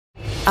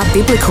A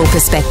biblical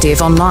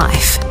perspective on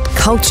life,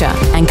 culture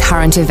and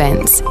current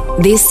events.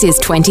 This is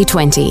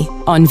 2020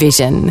 on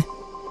Vision.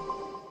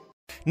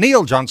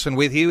 Neil Johnson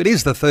with you. It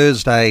is the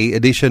Thursday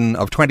edition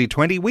of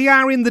 2020. We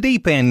are in the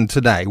deep end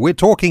today. We're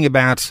talking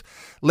about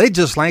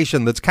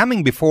legislation that's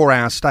coming before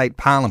our state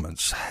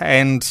parliaments.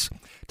 And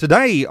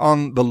today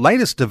on the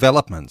latest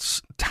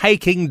developments,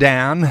 taking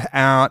down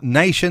our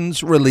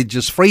nation's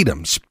religious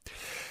freedoms.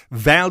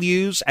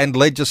 Values and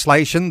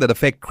legislation that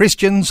affect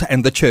Christians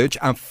and the church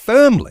are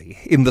firmly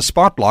in the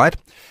spotlight,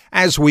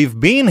 as we've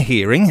been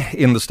hearing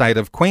in the state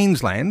of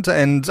Queensland.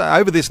 And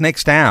over this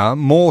next hour,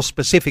 more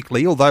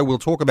specifically, although we'll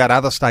talk about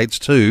other states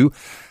too,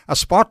 a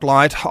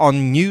spotlight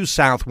on New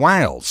South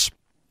Wales.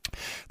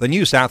 The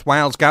New South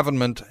Wales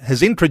government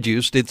has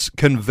introduced its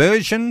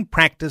Conversion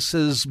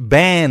Practices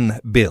Ban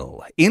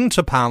Bill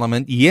into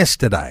Parliament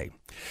yesterday.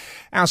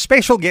 Our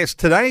special guest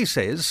today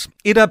says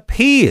it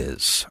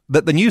appears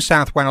that the New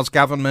South Wales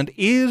government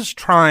is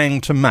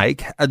trying to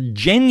make a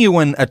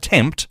genuine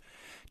attempt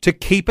to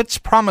keep its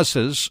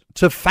promises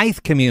to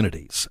faith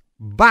communities.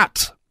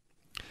 But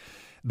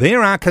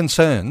there are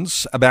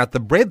concerns about the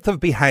breadth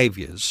of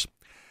behaviours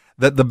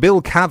that the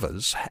bill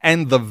covers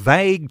and the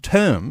vague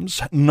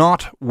terms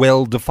not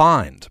well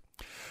defined.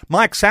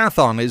 Mike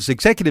Southon is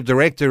Executive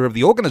Director of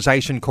the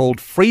organisation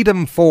called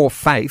Freedom for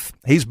Faith.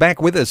 He's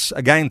back with us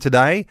again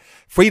today.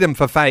 Freedom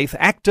for Faith,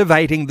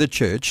 activating the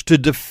church to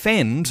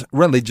defend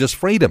religious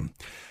freedom.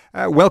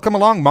 Welcome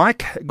along,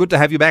 Mike. Good to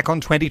have you back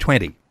on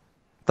 2020.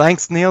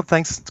 Thanks, Neil.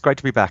 Thanks. It's great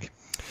to be back.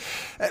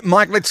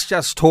 Mike, let's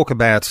just talk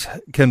about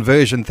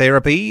conversion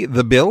therapy,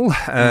 the bill.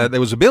 There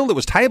was a bill that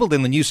was tabled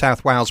in the New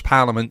South Wales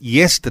Parliament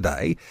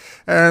yesterday.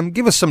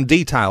 Give us some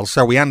details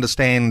so we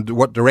understand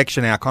what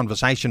direction our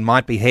conversation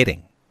might be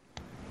heading.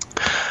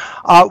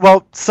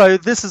 So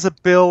this is a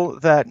bill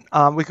that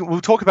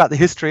we'll talk about the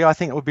history. I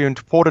think it would be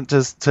important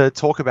to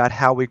talk about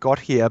how we got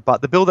here.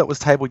 But the bill that was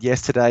tabled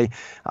yesterday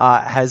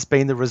has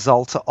been the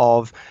result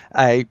of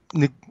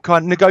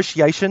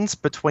negotiations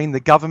between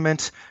the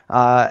government,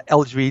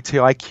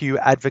 LGBTIQ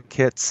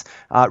advocates,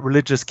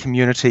 religious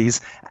communities,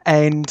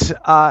 and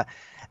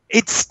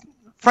it's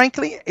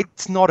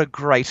not a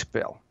great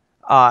bill.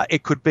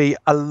 It could be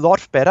a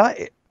lot better,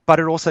 but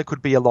it also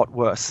could be a lot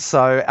worse.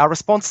 So our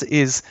response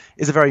is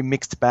a very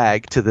mixed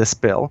bag to this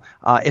bill.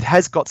 It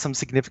has got some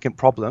significant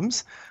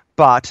problems,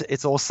 but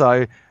it's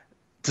also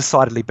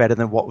decidedly better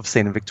than what we've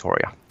seen in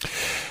Victoria.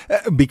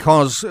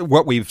 Because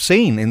what we've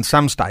seen in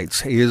some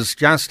states is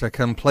just a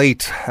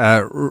complete,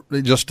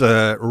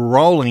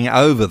 rolling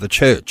over the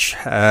church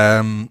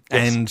and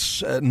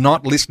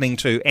not listening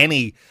to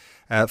any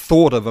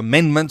thought of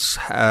amendments.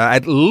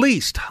 At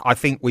least I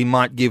think we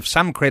might give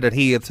some credit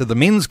here to the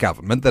Minns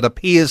government that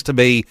appears to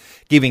be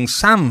giving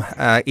some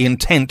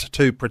intent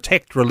to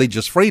protect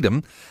religious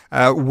freedom.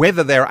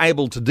 Whether they're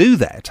able to do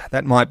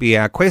that might be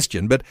our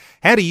question. But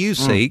how do you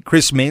see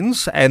Chris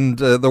Minns and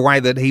the way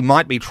that he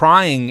might be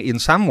trying in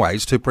some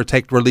ways to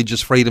protect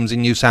religious freedoms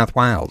in New South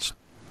Wales?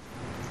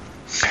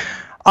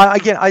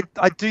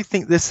 I do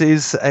think this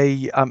is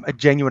a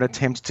genuine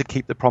attempt to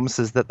keep the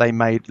promises that they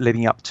made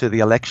leading up to the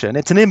election.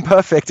 It's an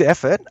imperfect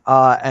effort,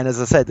 and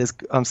as I said, there's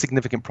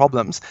significant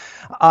problems.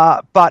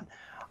 But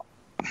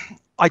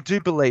I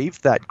do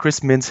believe that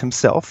Chris Minns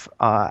himself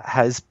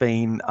has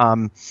been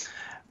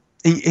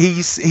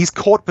he's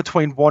caught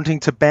between wanting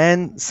to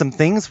ban some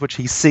things which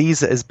he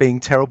sees as being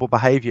terrible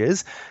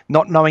behaviours,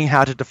 not knowing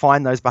how to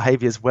define those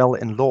behaviours well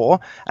in law,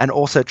 and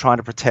also trying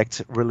to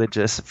protect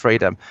religious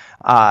freedom.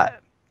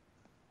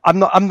 I'm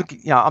not going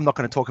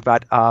to talk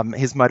about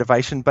his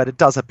motivation, but it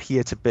does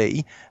appear to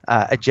be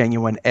a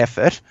genuine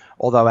effort.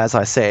 Although, as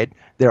I said,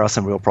 there are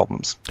some real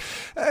problems.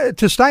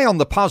 To stay on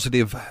the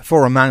positive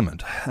for a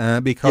moment,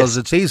 because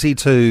It's easy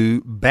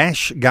to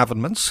bash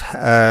governments.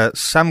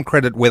 Some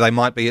credit where they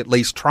might be at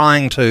least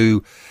trying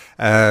to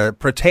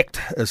protect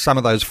some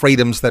of those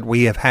freedoms that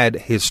we have had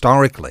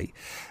historically.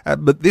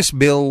 But this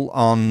bill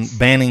on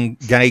banning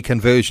gay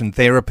conversion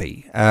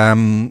therapy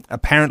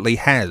apparently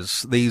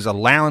has these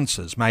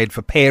allowances made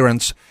for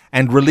parents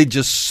and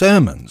religious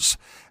sermons.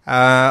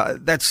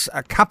 That's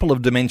a couple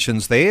of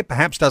dimensions there.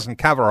 Perhaps doesn't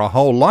cover a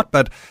whole lot,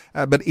 but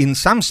in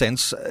some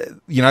sense,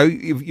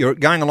 if you're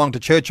going along to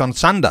church on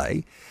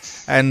Sunday,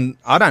 and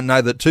I don't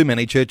know that too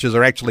many churches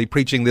are actually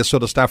preaching this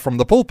sort of stuff from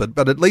the pulpit,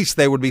 but at least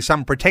there would be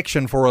some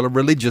protection for a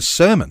religious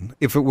sermon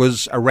if it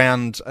was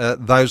around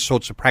those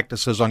sorts of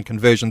practices on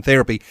conversion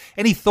therapy.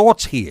 Any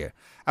thoughts here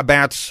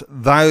about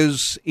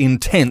those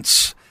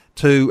intents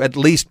to at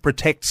least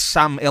protect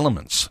some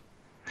elements?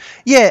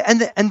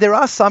 Yeah, and there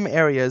are some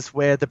areas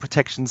where the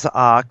protections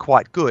are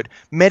quite good.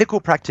 Medical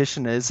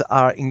practitioners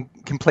are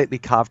completely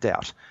carved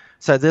out.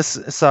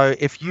 So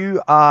if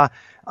you are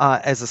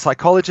as a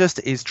psychologist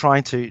is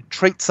trying to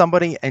treat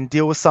somebody and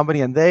deal with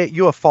somebody, and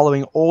you are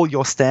following all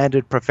your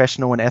standard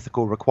professional and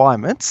ethical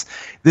requirements,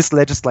 this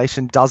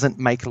legislation doesn't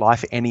make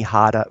life any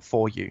harder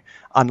for you,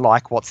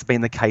 unlike what's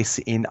been the case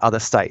in other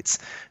states.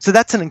 So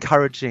that's an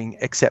encouraging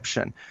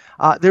exception.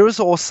 There is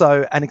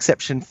also an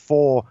exception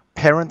for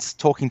parents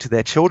talking to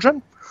their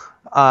children.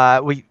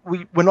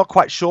 We're not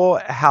quite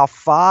sure how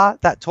far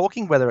that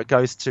talking, whether it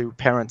goes to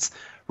parents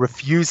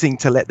refusing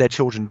to let their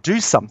children do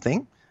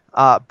something,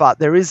 but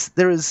there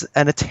is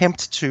an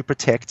attempt to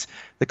protect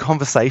the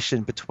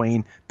conversation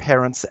between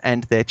parents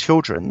and their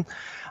children.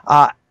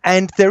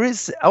 And there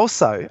is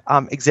also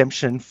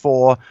exemption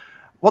for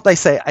what they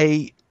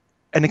say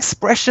an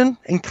expression,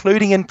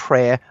 including in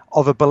prayer,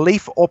 of a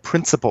belief or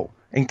principle,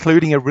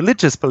 including a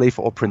religious belief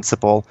or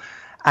principle,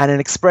 and an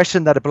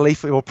expression that a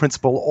belief or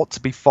principle ought to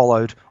be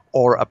followed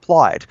or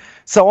applied.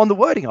 So on the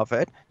wording of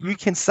it, you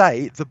can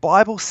say the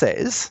Bible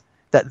says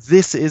that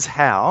this is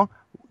how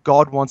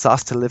God wants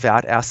us to live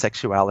out our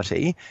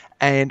sexuality,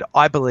 and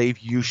I believe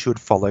you should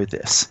follow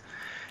this.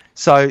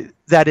 So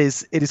it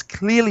is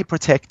clearly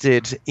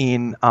protected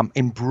in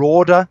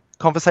broader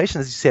conversation,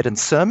 as you said, in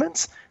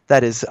sermons.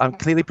 That is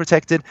clearly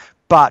protected,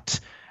 but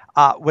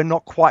we're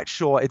not quite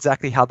sure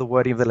exactly how the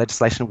wording of the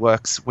legislation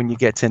works when you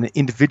get to an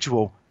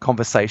individual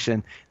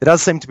conversation. There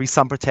does seem to be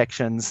some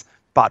protections,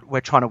 but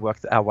we're trying to work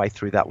our way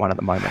through that one at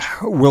the moment.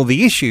 Well,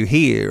 the issue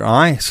here,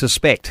 I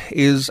suspect,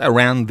 is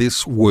around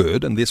this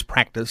word and this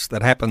practice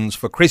that happens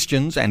for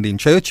Christians and in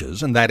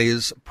churches, and that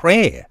is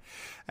prayer.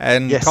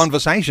 And yes.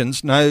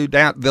 Conversations, no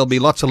doubt there'll be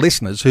lots of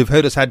listeners who've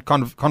heard us had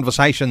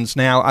conversations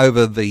now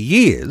over the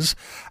years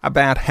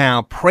about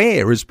how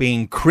prayer is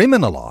being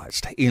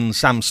criminalised in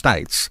some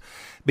states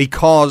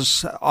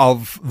because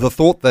of the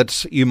thought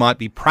that you might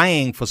be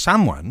praying for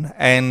someone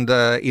and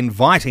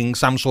inviting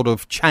some sort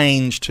of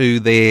change to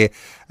their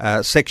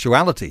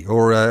sexuality,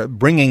 or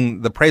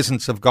bringing the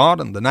presence of God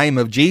and the name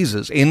of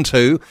Jesus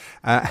into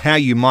how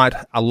you might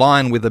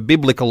align with a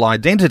biblical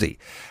identity.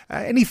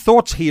 Any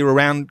thoughts here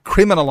around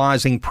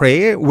criminalising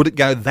prayer? Would it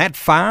go that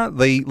far,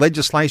 the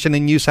legislation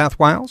in New South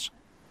Wales?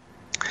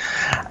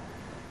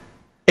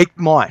 It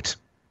might.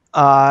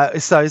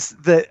 As I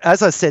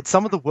said,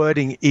 some of the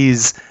wording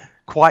is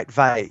quite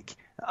vague,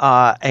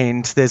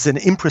 and there's an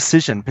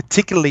imprecision,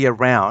 particularly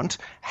around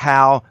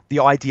how the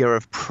idea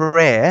of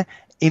prayer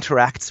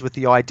interacts with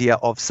the idea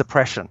of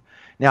suppression.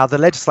 Now, the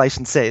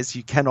legislation says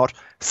you cannot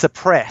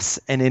suppress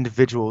an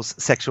individual's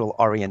sexual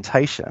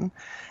orientation,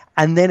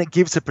 and then it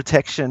gives a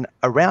protection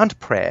around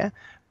prayer,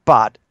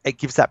 but it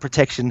gives that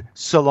protection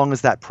so long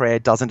as that prayer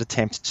doesn't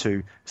attempt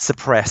to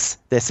suppress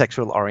their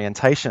sexual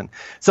orientation.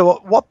 So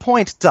at what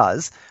point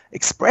does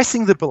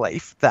expressing the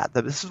belief that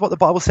this is what the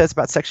Bible says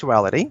about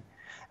sexuality,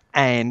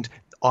 and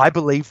I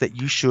believe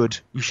that you should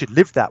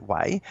live that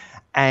way,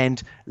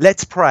 and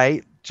let's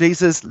pray,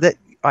 Jesus,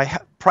 I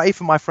pray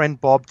for my friend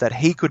Bob that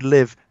he could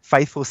live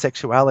faithful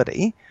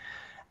sexuality.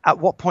 At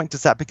what point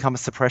does that become a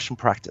suppression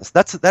practice?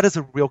 That is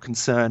a real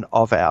concern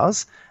of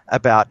ours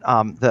about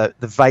the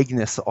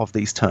vagueness of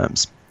these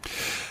terms.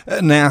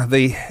 Now,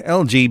 the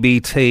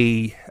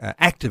LGBT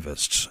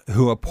activists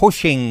who are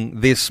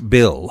pushing this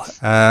bill,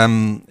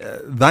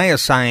 they are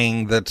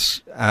saying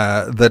that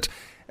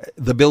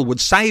the bill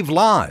would save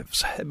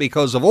lives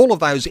because of all of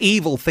those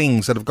evil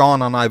things that have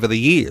gone on over the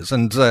years.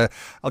 And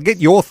I'll get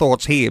your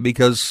thoughts here,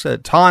 because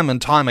time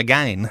and time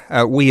again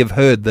we have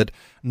heard that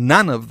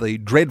none of the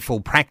dreadful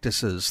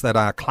practices that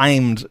are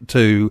claimed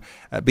to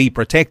be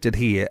protected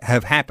here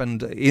have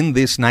happened in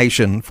this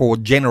nation for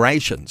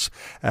generations.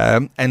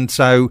 And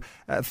so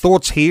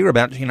thoughts here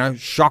about,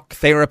 shock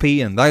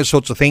therapy and those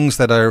sorts of things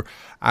that are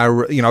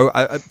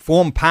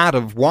form part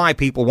of why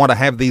people want to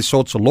have these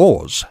sorts of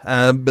laws.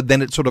 But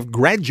then it sort of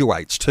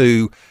graduates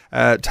to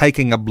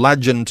taking a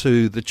bludgeon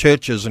to the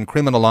churches and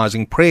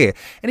criminalising prayer.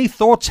 Any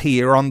thoughts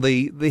here on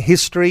the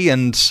history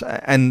and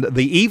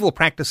the evil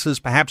practices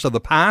perhaps of the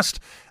past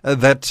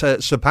that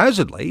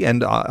supposedly,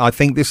 and I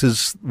think this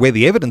is where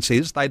the evidence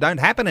is, they don't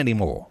happen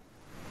anymore?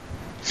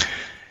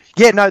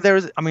 Yeah, no,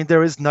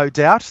 there is no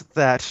doubt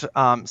that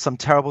some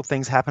terrible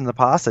things happened in the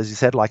past, as you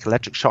said, like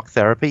electric shock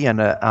therapy and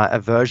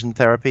aversion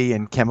therapy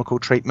and chemical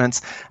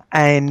treatments,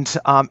 and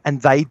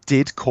they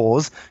did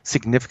cause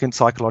significant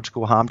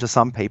psychological harm to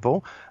some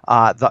people.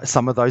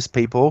 Some of those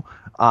people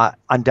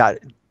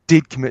undoubtedly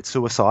did commit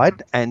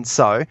suicide, and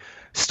so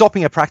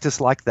stopping a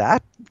practice like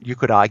that, you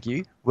could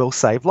argue, will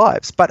save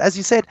lives. But as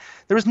you said,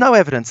 there is no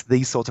evidence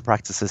these sorts of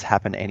practices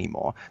happen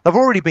anymore. They've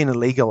already been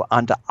illegal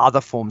under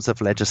other forms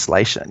of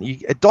legislation.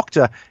 A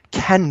doctor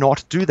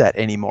cannot do that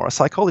anymore. A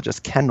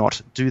psychologist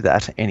cannot do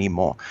that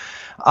anymore.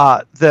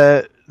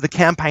 The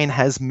campaign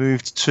has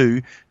moved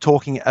to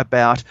talking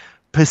about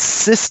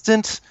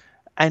persistent,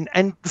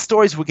 and the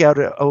stories we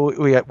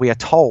are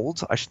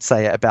told, I should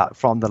say, about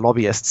from the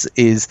lobbyists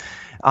is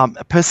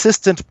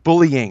persistent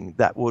bullying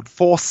that would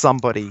force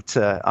somebody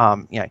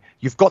to,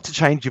 you've got to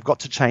change,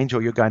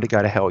 or you're going to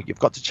go to hell. You've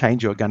got to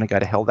change, or you're going to go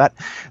to hell.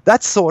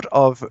 That sort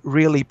of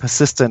really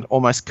persistent,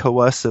 almost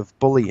coercive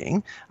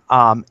bullying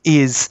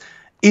is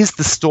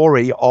the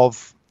story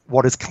of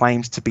what is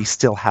claimed to be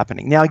still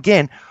happening. Now,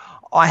 again,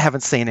 I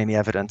haven't seen any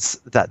evidence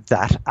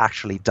that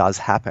actually does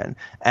happen,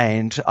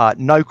 and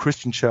no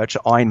Christian church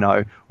I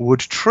know would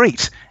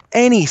treat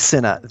any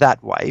sinner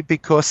that way,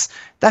 because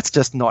that's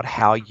just not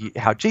how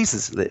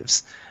Jesus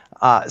lives.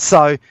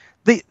 So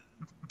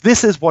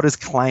this is what is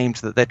claimed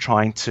that they're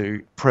trying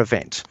to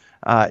prevent.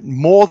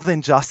 more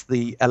than just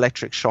the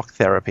electric shock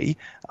therapy.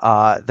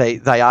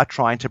 They are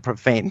trying to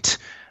prevent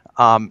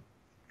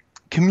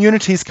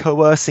communities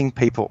coercing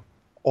people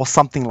or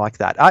something like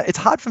that. It's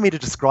hard for me to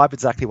describe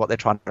exactly what they're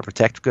trying to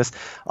protect because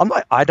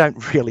I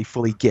don't really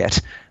fully get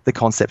the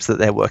concepts that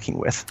they're working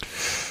with.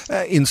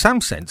 In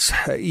some sense,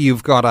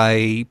 you've got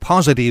a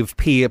positive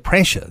peer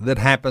pressure that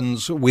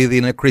happens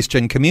within a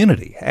Christian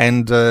community,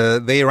 and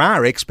there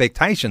are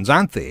expectations,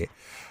 aren't there,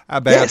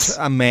 about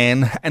a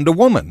man and a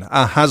woman,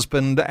 a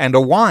husband and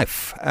a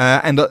wife,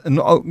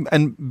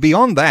 and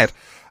beyond that,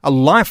 a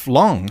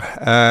lifelong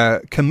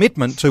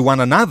commitment to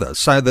one another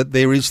so that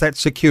there is that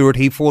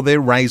security for their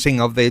raising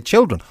of their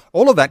children.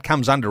 All of that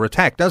comes under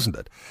attack, doesn't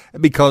it?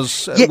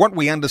 Because what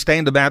we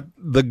understand about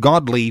the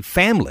godly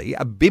family,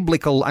 a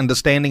biblical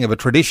understanding of a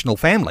traditional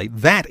family,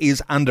 that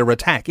is under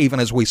attack even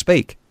as we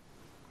speak.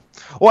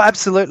 Well,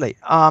 absolutely.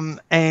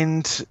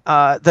 And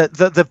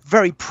the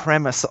very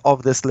premise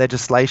of this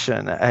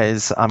legislation,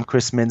 as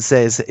Chris Min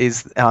says,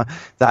 is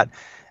that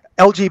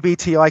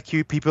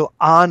LGBTIQ people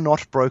are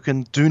not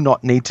broken, do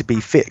not need to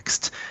be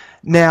fixed.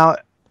 Now,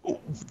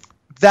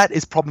 that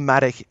is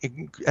problematic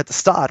at the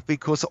start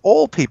because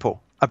all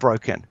people are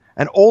broken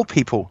and all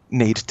people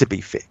need to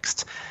be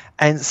fixed.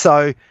 And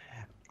so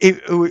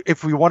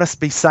if we want to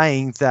be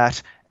saying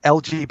that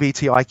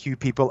LGBTIQ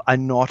people are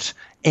not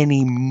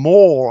any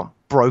more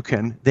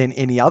broken than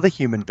any other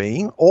human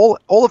being, all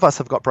of us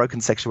have got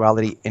broken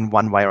sexuality in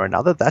one way or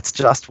another. That's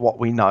just what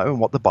we know and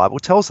what the Bible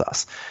tells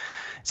us.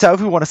 So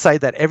if we want to say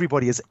that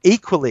everybody is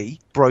equally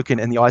broken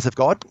in the eyes of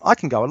God, I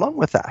can go along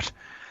with that.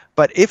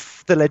 But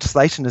if the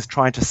legislation is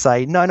trying to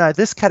say, no,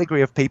 this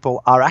category of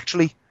people are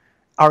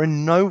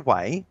in no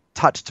way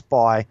touched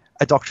by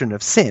a doctrine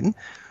of sin,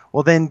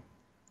 well then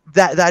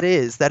that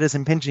is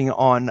impinging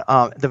on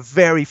the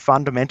very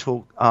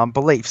fundamental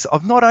beliefs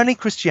of not only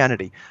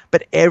Christianity,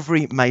 but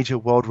every major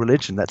world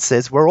religion that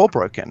says we're all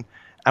broken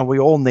and we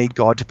all need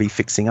God to be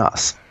fixing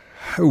us.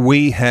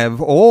 We have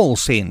all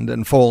sinned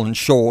and fallen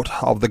short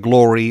of the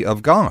glory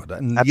of God.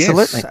 And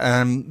absolutely.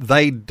 Yes,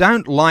 they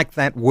don't like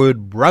that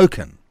word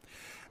broken.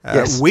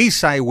 Yes. We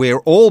say we're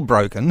all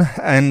broken,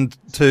 and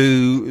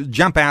to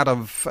jump out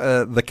of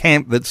the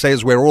camp that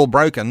says we're all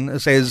broken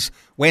says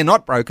we're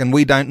not broken,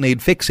 we don't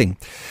need fixing.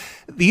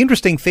 The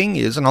interesting thing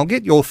is, and I'll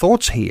get your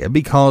thoughts here,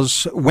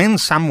 because when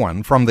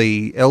someone from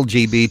the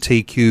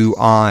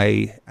LGBTQI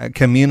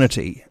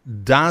community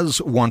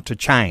does want to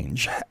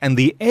change, and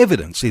the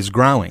evidence is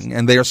growing,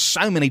 and there are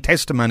so many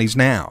testimonies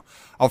now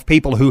of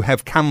people who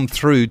have come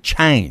through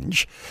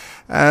change,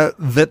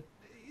 that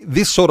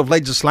this sort of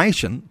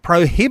legislation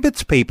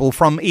prohibits people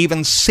from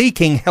even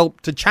seeking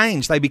help to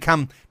change. They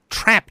become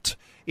trapped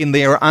in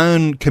their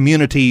own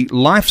community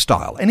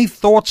lifestyle. Any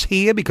thoughts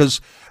here? Because,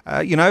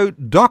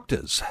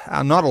 doctors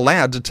are not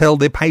allowed to tell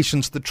their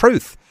patients the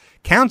truth.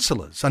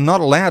 Counsellors are not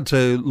allowed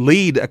to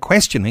lead a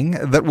questioning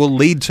that will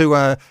lead to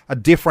a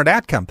different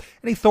outcome.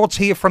 Any thoughts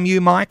here from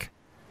you, Mike?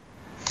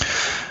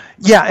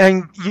 Yeah,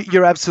 and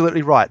you're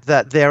absolutely right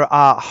that there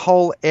are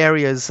whole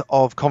areas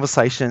of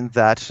conversation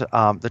that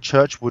the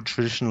church would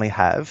traditionally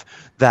have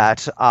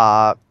that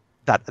are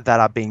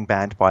being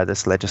banned by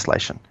this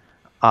legislation.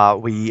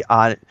 We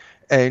are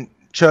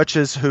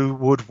churches who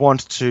would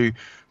want to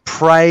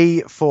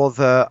pray for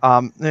the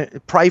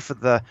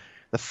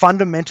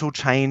fundamental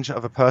change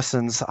of a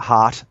person's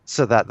heart,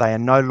 so that they are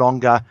no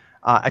longer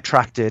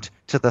attracted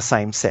to the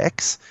same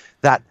sex.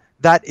 That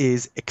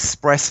is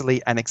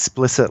expressly and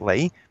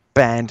explicitly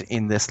banned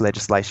in this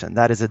legislation.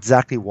 That is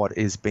exactly what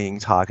is being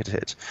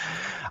targeted.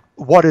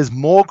 What is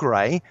more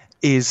grey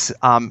is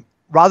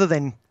rather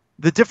than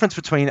the difference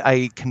between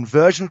a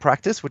conversion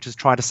practice, which is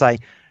trying to say,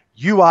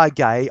 you are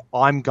gay,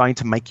 I'm going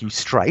to make you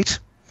straight,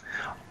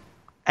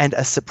 and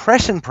a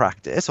suppression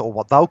practice, or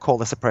what they'll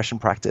call a suppression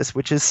practice,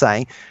 which is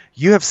saying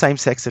you have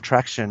same-sex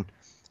attraction.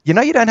 You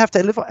don't have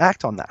to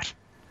act on that.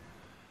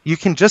 You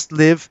can just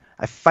live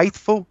a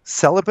faithful,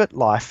 celibate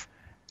life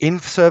in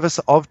service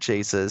of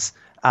Jesus.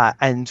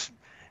 And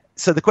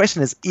so the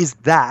question is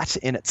that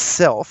in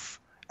itself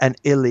an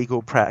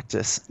illegal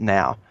practice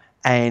now?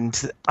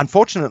 And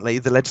unfortunately,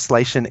 the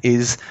legislation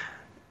is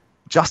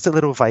just a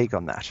little vague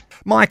on that.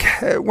 Mike,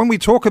 when we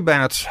talk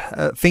about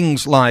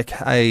things like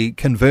a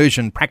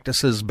conversion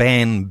practices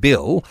ban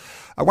bill,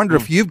 I wonder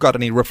if you've got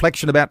any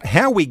reflection about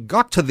how we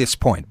got to this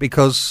point,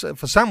 because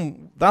for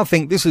some, they'll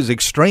think this is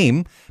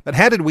extreme, but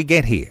how did we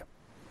get here?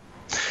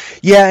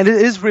 Yeah, and it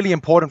is really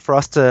important for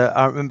us to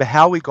remember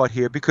how we got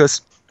here,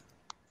 because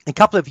a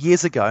couple of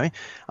years ago,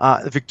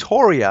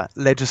 Victoria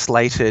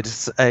legislated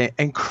an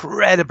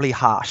incredibly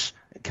harsh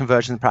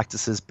conversion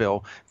practices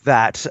bill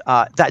that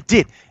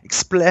did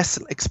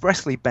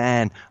expressly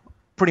ban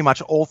pretty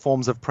much all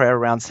forms of prayer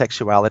around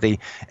sexuality,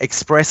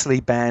 expressly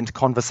banned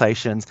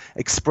conversations,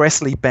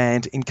 expressly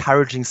banned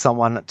encouraging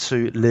someone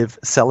to live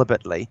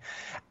celibately.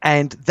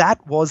 And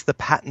that was the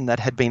pattern that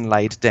had been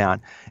laid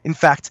down. In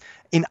fact,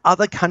 in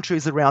other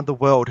countries around the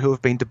world who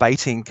have been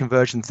debating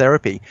conversion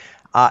therapy,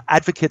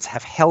 advocates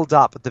have held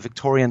up the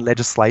Victorian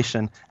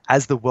legislation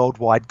as the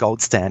worldwide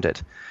gold standard.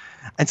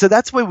 And so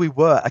that's where we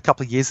were a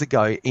couple of years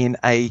ago, in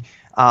a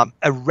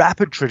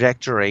rapid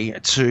trajectory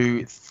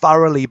to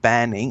thoroughly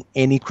banning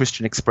any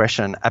Christian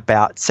expression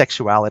about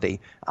sexuality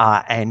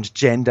and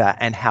gender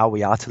and how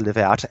we are to live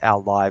out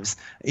our lives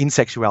in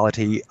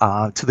sexuality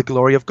to the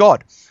glory of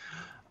God.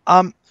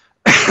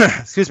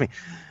 Excuse me.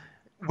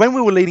 When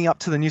we were leading up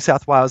to the New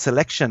South Wales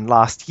election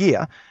last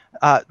year,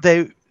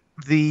 the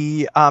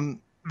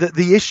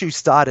issue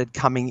started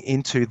coming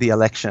into the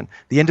election.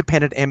 The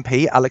independent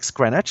MP, Alex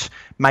Greenwich,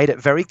 made it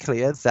very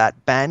clear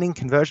that banning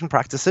conversion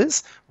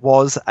practices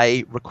was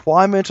a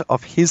requirement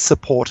of his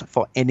support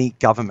for any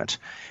government.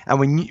 And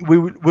we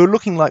were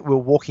looking like we were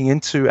walking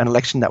into an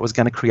election that was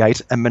going to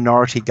create a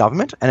minority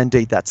government. And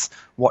indeed, that's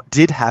what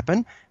did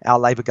happen. Our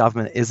Labor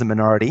government is a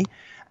minority.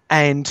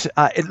 And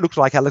it looked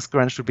like Alex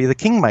Greenwich would be the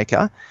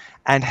kingmaker.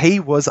 And he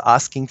was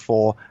asking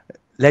for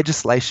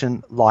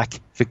legislation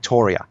like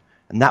Victoria.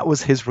 And that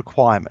was his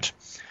requirement.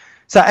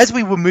 So as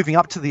we were moving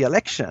up to the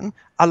election,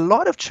 a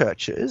lot of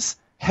churches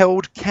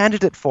held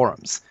candidate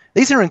forums.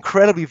 These are an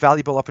incredibly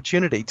valuable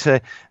opportunity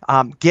to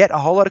get a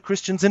whole lot of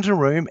Christians into a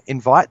room,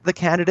 invite the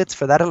candidates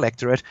for that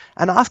electorate,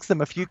 and ask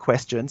them a few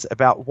questions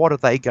about what are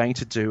they going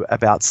to do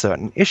about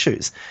certain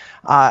issues.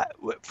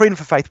 Freedom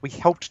for Faith, we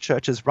helped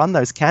churches run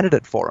those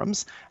candidate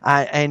forums,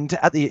 and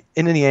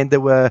in the end, there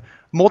were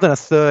more than a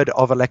third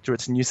of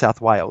electorates in New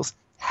South Wales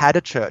had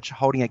a church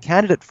holding a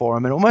candidate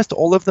forum, and almost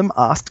all of them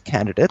asked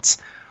candidates,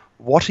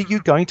 what are you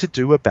going to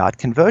do about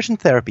conversion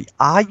therapy?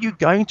 Are you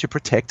going to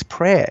protect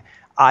prayer?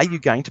 Are you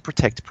going to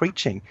protect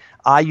preaching?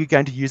 Are you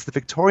going to use the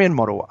Victorian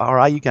model, or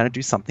are you going to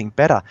do something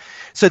better?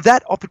 So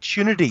that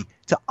opportunity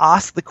to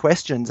ask the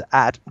questions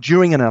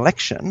during an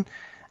election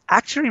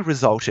actually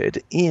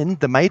resulted in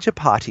the major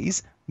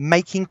parties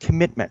making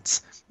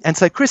commitments. And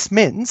so Chris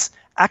Minns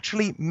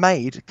actually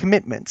made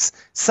commitments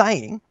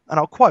saying, and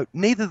I'll quote,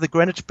 neither the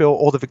Greenwich Bill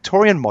or the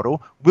Victorian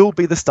model will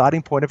be the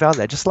starting point of our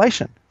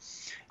legislation.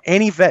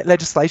 Any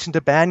legislation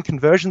to ban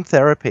conversion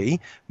therapy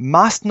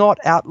must not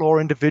outlaw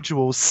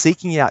individuals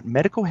seeking out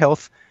medical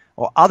health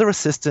or other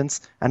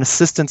assistance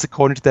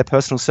according to their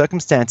personal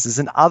circumstances.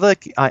 And other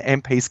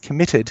MPs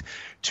committed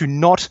to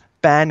not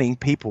banning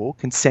people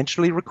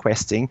consensually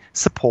requesting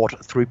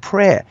support through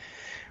prayer.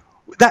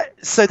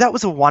 So that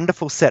was a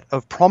wonderful set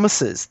of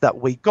promises that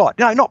we got.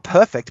 Not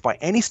perfect by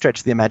any stretch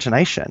of the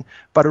imagination,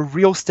 but a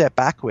real step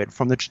backward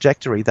from the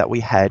trajectory that we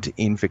had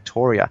in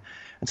Victoria.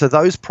 And so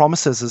those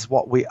promises is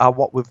what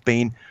we've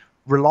been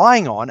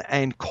relying on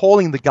and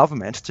calling the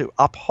government to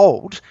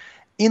uphold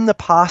in the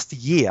past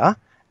year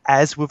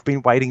as we've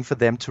been waiting for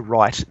them to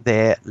write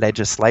their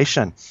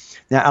legislation.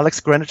 Now, Alex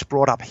Greenwich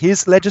brought up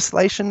his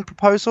legislation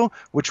proposal,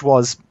 which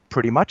was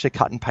pretty much a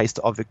cut and paste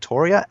of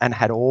Victoria and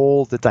had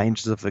all the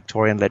dangers of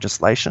Victorian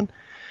legislation.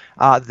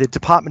 The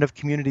Department of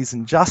Communities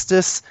and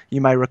Justice,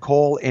 you may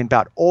recall, in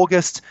about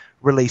August,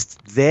 released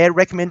their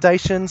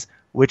recommendations,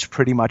 which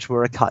pretty much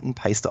were a cut and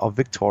paste of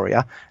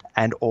Victoria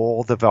and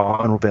all the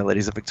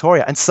vulnerabilities of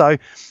Victoria. And so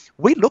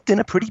we looked in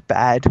a pretty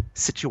bad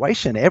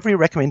situation. Every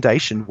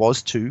recommendation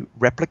was to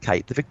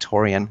replicate the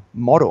Victorian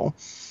model.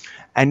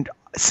 And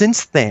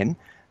since then,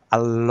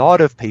 a lot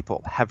of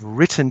people have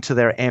written to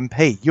their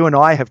MP. You and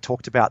I have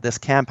talked about this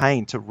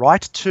campaign to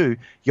write to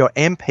your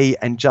MP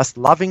and just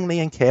lovingly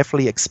and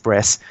carefully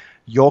express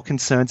your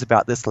concerns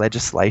about this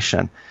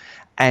legislation.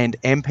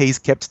 And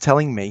MPs kept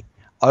telling me,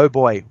 oh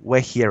boy,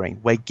 we're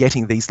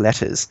getting these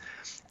letters.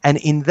 And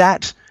in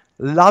that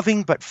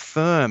loving but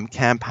firm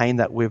campaign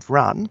that we've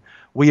run,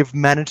 we have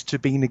managed to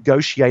be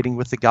negotiating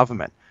with the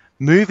government,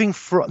 moving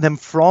them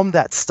from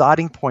that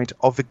starting point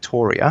of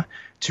Victoria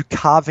to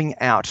carving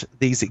out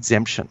these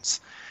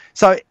exemptions.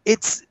 So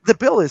the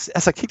bill is,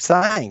 as I keep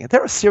saying,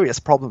 there are serious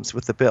problems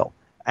with the bill.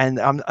 And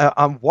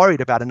I'm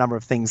worried about a number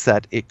of things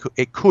that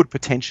it could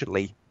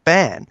potentially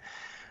ban.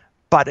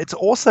 But it's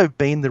also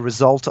been the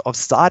result of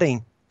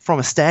starting from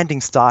a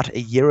standing start a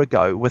year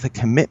ago with a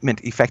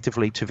commitment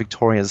effectively to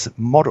Victoria's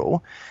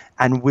model,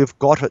 and we've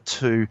got it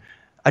to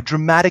a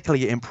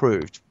dramatically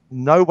improved,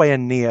 nowhere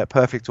near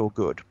perfect or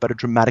good, but a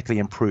dramatically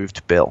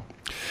improved bill.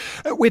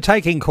 We're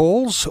taking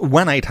calls,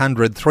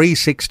 1800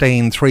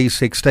 316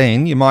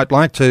 316. You might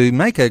like to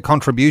make a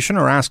contribution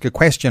or ask a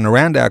question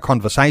around our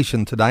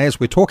conversation today as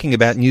we're talking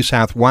about New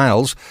South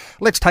Wales.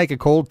 Let's take a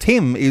call.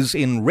 Tim is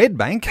in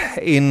Redbank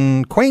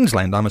in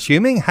Queensland, I'm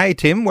assuming. Hey,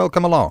 Tim,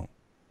 welcome along.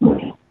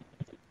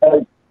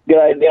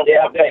 G'day, Neil.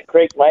 Yeah, I'm at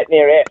Creek, mate,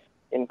 near Esk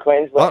in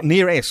Queensland. Oh,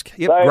 near Esk.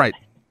 Yep, so, great.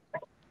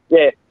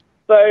 Yeah.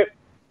 So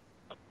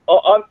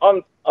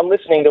I'm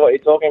listening to what you're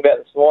talking about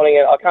this morning,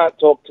 and I can't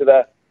talk to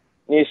the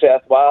New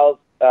South Wales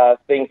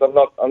things. I'm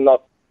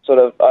not sort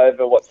of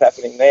over what's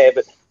happening there,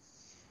 but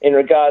in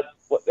regards to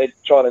what they're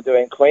trying to do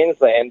in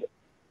Queensland,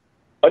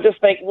 I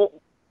just think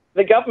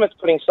the government's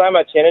putting so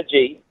much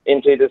energy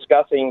into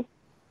discussing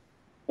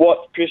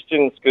what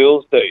Christian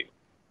schools do.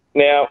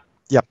 Now,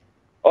 yep.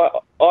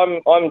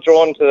 I'm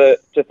drawn to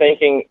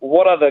thinking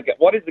what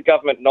is the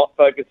government not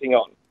focusing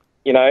on?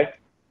 You know,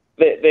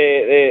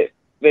 they're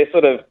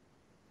sort of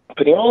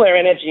putting all their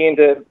energy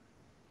into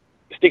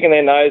sticking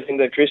their nose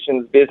into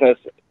Christians' business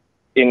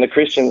in the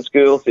Christian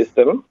school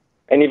system,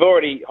 And you've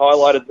already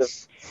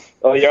highlighted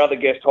your other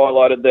guest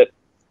highlighted that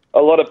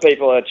a lot of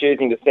people are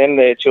choosing to send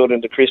their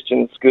children to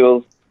Christian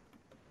schools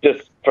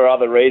just for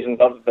other reasons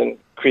other than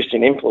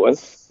Christian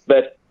influence.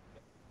 But,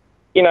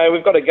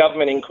 we've got a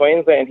government in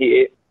Queensland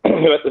here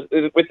who,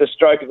 with the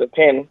stroke of the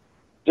pen,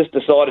 just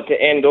decided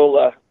to end all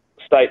the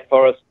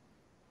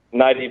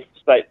native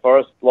state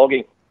forest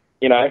logging,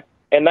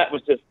 and that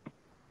was just,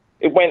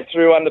 it went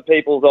through under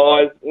people's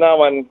eyes. No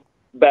one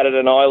batted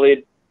an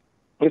eyelid.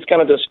 It's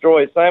going to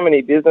destroy so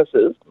many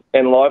businesses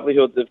and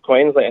livelihoods of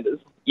Queenslanders,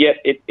 yet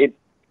it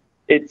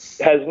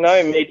has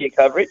no media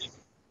coverage.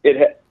 It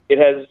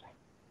has,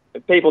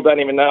 people don't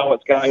even know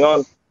what's going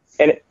on.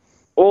 And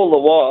all the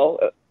while,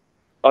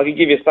 I could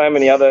give you so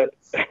many other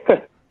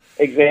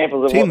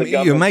examples of Tim, what the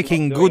government you're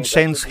making good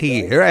sense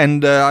here,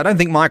 and I don't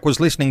think Mike was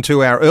listening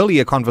to our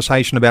earlier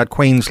conversation about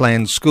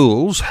Queensland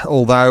schools,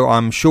 although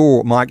I'm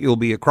sure, Mike, you'll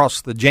be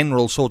across the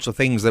general sorts of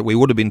things that we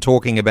would have been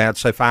talking about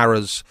so far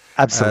as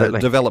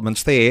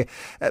developments there.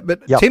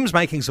 But Tim's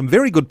making some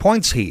very good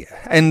points here,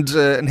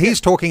 and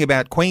he's talking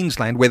about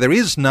Queensland where there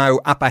is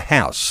no upper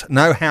house,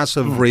 no house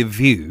of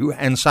review,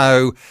 and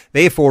so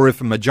therefore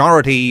if a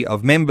majority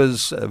of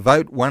members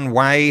vote one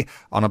way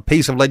on a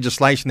piece of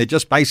legislation, it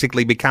just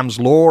basically becomes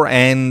law.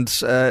 And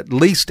at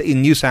least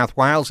in New South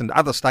Wales and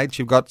other states,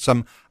 you've got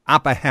some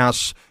upper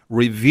house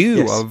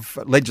review of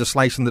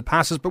legislation that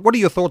passes. But what are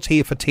your thoughts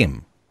here for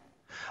Tim?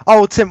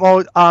 Oh, Tim.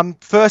 Well,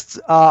 first,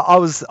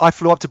 I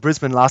flew up to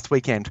Brisbane last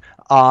weekend,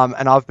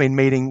 and I've been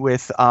meeting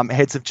with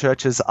heads of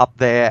churches up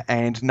there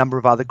and a number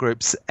of other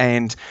groups,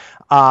 and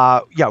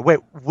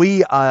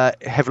we are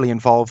heavily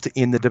involved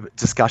in the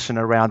discussion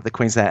around the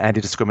Queensland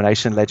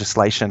anti-discrimination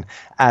legislation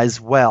as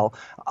well,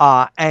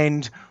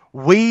 and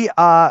we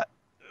are.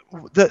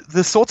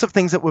 The sorts of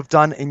things that we've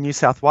done in New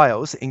South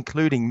Wales,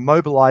 including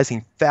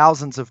mobilising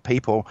thousands of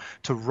people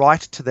to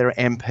write to their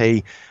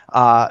MP,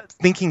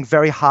 thinking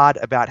very hard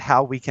about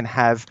how we can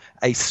have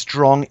a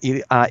strong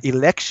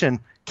election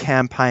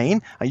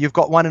campaign. You've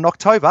got one in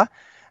October,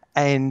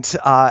 and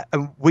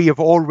we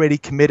have already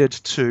committed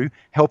to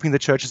helping the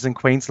churches in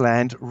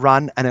Queensland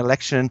run an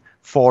election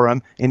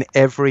forum in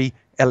every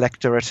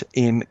electorate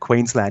in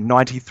Queensland,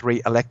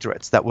 93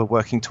 electorates that we're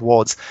working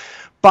towards.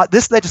 But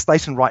this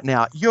legislation right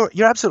now, you're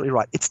absolutely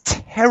right. It's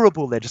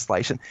terrible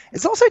legislation.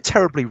 It's also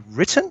terribly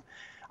written.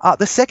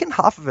 The second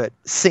half of it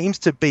seems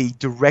to be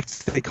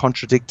directly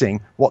contradicting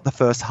what the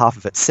first half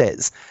of it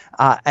says.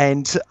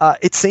 And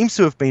it seems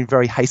to have been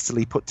very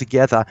hastily put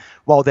together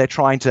while they're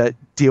trying to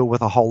deal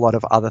with a whole lot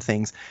of other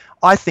things.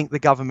 I think the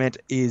government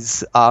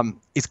is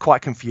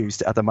quite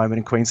confused at the moment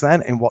in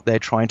Queensland in what they're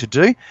trying to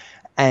do.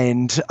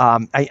 And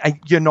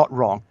you're not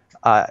wrong.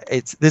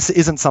 This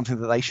isn't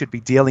something that they should be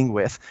dealing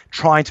with,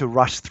 trying to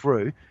rush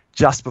through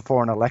just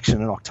before an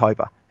election in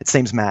October. It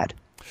seems mad.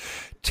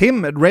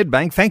 Tim at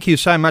Redbank, thank you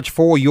so much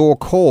for your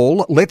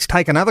call. Let's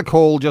take another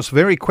call just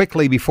very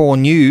quickly before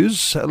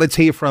news. Let's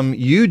hear from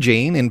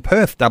Eugene in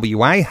Perth,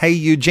 WA. Hey,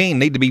 Eugene,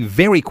 need to be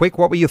very quick.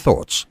 What were your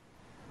thoughts?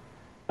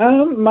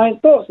 My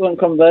thoughts on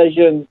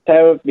conversion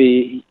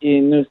therapy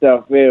in New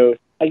South Wales,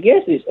 I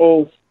guess it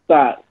all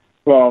starts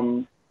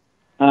from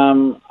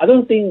I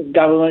don't think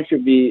government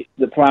should be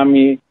the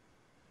primary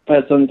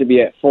person to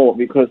be at fault,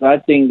 because I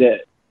think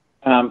that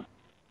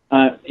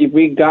if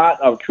we guard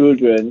our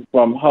children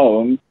from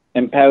home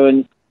and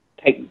parents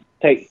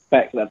take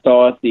back the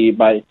authority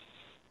by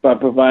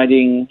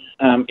providing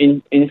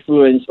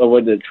influence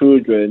over the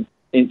children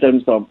in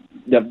terms of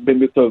the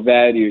biblical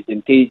values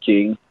and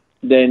teaching,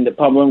 then the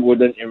problem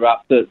wouldn't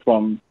erupt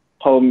from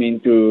home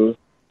into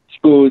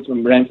schools,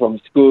 and then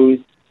from schools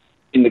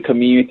in the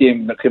community,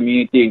 and the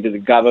community into the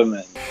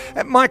government.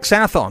 Mike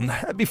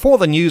Southon, before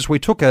the news we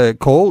took a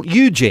call.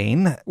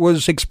 Eugene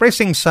was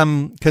expressing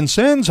some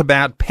concerns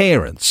about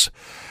parents.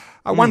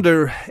 I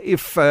wonder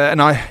if,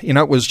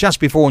 it was just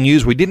before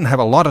news, we didn't have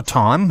a lot of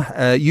time.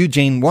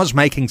 Eugene was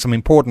making some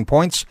important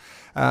points.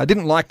 I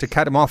didn't like to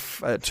cut him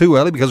off too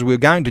early because we were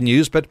going to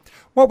news, but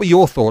what were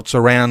your thoughts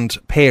around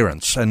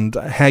parents and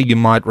how you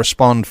might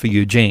respond for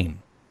Eugene?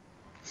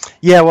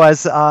 Yeah, well,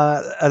 as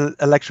a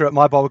lecturer at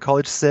my Bible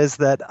college says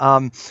that,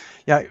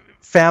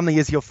 family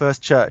is your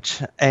first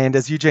church. And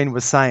as Eugene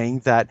was saying,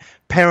 that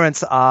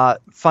parents are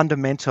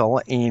fundamental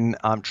in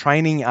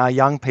training our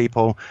young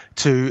people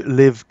to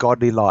live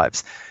godly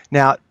lives.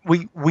 Now,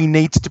 we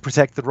need to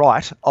protect the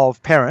right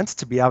of parents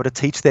to be able to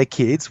teach their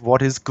kids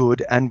what is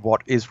good and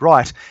what is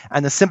right.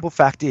 And the simple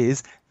fact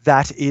is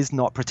that is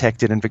not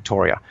protected in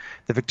Victoria.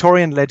 The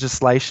Victorian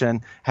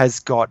legislation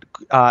has got...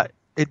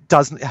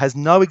 has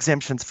no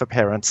exemptions for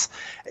parents.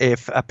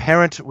 If a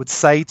parent would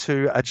say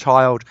to a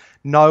child,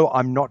 no,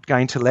 I'm not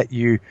going to let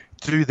you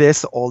do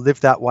this or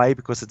live that way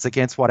because it's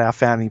against what our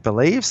family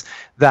believes,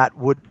 that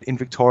would in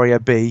Victoria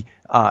be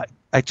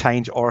a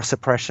change or a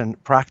suppression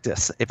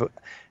practice.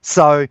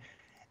 So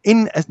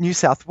in New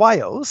South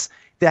Wales,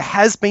 there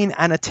has been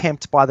an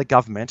attempt by the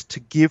government to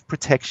give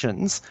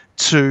protections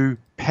to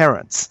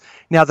parents.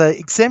 Now, the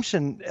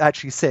exemption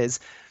actually says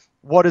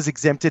what is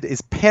exempted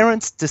is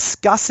parents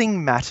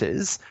discussing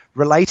matters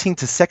relating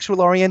to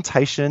sexual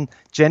orientation,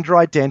 gender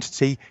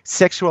identity,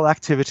 sexual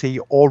activity,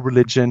 or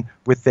religion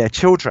with their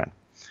children.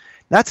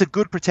 That's a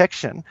good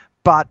protection.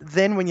 But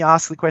then when you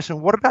ask the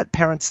question, what about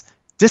parents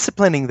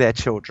disciplining their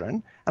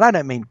children? And I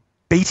don't mean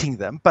beating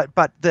them, but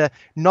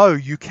no,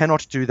 you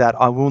cannot do that.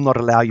 I will not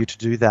allow you to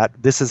do that.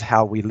 This is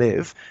how we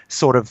live.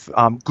 Sort of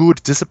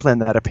good discipline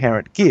that a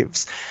parent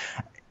gives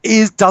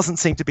doesn't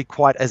seem to be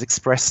quite as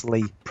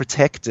expressly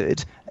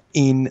protected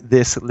in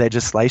this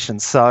legislation.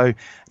 So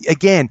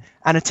again,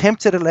 an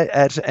attempt at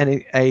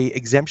an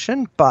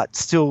exemption, but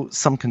still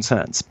some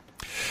concerns.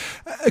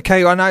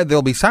 Okay, I know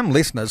there'll be some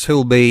listeners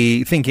who'll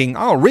be thinking,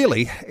 oh,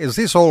 really? Is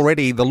this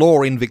already the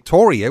law in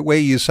Victoria, where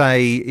you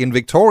say in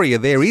Victoria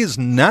there is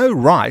no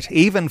right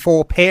even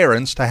for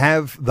parents to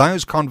have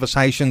those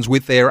conversations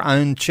with their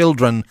own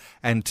children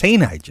and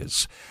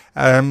teenagers?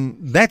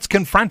 That's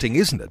confronting,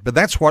 isn't it? But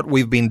that's what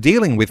we've been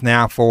dealing with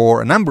now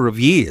for a number of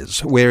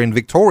years, where in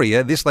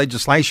Victoria this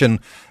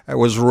legislation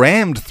was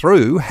rammed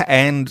through,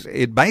 and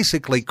it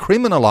basically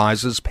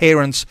criminalises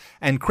parents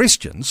and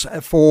Christians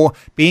for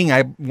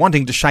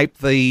wanting to shape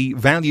the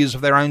values of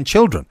their own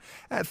children.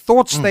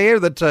 Thoughts there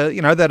that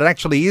that it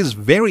actually is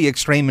very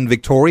extreme in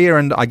Victoria,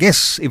 and I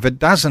guess if it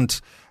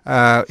doesn't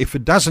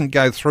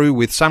go through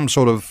with some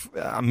sort of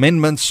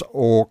amendments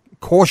or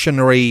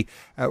cautionary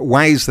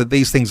ways that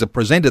these things are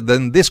presented,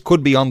 then this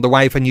could be on the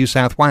way for New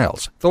South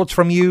Wales. Thoughts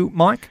from you,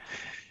 Mike?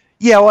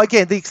 Yeah, well,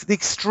 again, the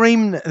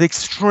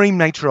extreme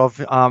nature of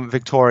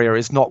Victoria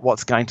is not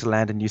what's going to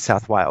land in New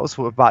South Wales,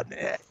 but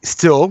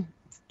still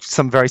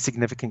some very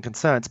significant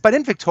concerns. But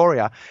in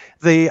Victoria,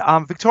 the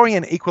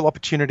Victorian Equal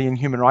Opportunity and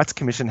Human Rights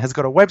Commission has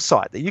got a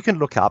website that you can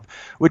look up,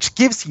 which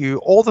gives you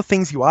all the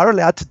things you are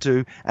allowed to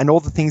do and all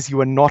the things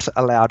you are not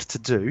allowed to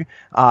do.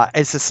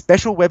 It's a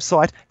special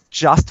website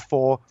just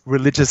for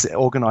religious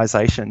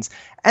organisations,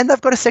 and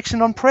they've got a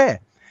section on prayer,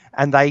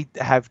 and they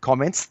have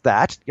comments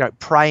that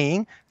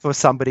praying for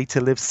somebody to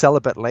live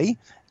celibately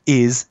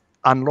is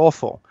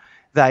unlawful.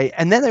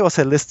 And then they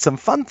also list some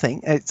fun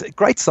thing. It's a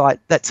great site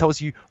that tells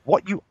you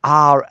what you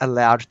are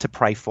allowed to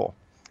pray for.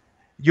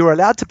 You're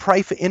allowed to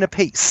pray for inner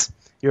peace.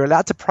 You're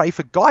allowed to pray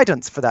for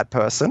guidance for that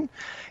person.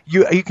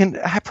 You can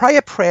pray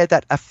a prayer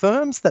that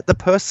affirms that the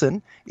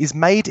person is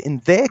made in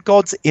their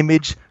God's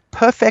image,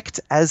 perfect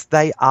as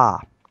they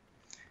are.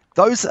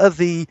 Those are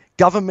the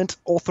government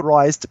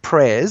authorised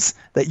prayers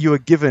that you are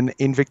given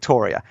in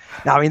Victoria.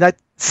 Now, I mean,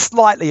 that's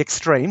slightly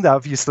extreme.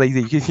 Obviously,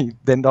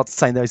 they're not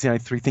saying those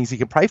three things you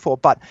can pray for,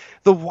 but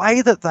the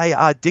way that they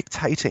are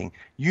dictating,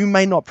 you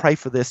may not pray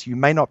for this, you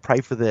may not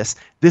pray for this,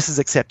 this is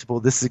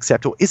acceptable,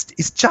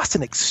 is just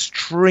an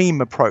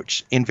extreme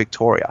approach in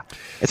Victoria.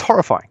 It's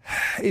horrifying.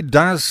 It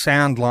does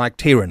sound like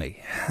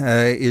tyranny.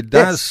 It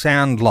does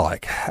sound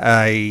like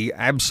a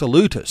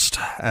absolutist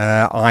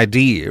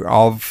idea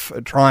of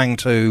trying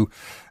to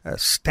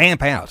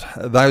stamp out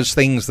those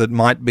things that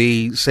might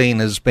be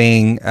seen as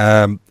being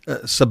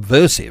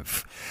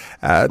subversive.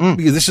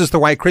 This is the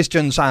way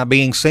Christians are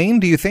being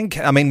seen, do you think?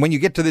 I mean, when you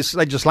get to this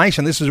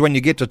legislation, this is when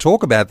you get to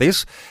talk about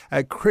this.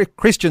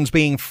 Christians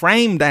being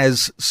framed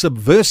as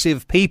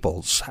subversive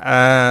peoples,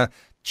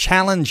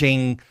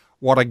 challenging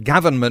what a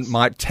government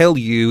might tell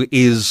you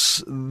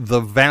is the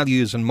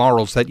values and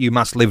morals that you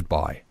must live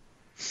by.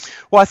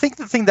 Well, I think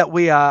the thing that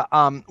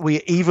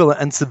we're evil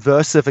and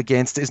subversive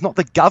against is not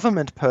the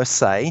government per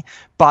se,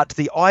 but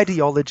the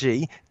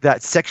ideology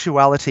that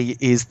sexuality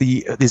is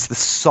the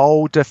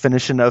sole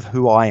definition of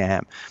who I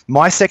am.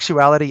 My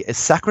sexuality is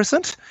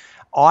sacrosanct.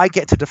 I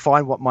get to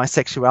define what my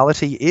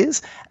sexuality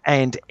is,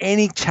 and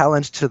any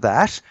challenge to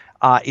that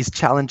is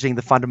challenging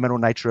the fundamental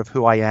nature of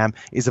who I am,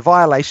 is a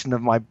violation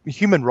of my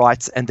human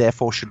rights, and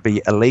therefore should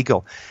be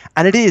illegal.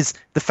 And it is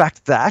the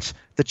fact that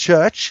the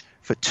church,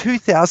 for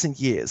 2,000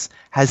 years,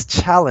 has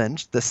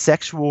challenged the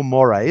sexual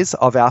mores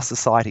of our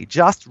society.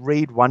 Just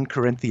read 1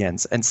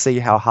 Corinthians and see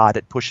how hard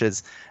it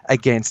pushes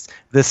against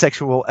the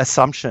sexual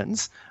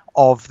assumptions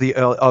of the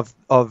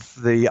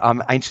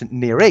ancient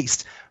Near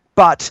East.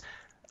 But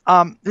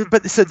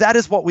so that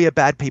is what we are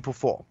bad people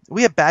for.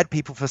 We are bad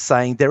people for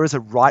saying there is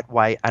a right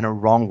way and a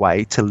wrong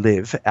way to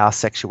live our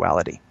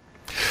sexuality.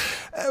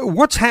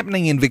 What's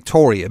happening in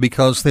Victoria?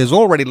 Because there's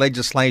already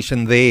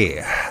legislation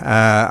there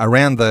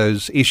around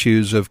those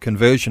issues of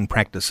conversion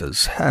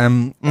practices.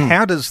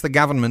 How does the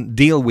government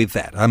deal with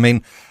that? I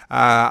mean,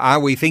 are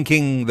we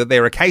thinking that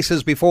there are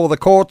cases before the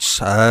courts,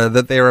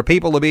 that there are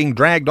people that are being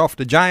dragged off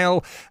to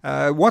jail?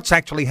 What's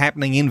actually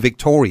happening in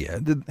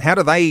Victoria? How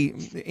do they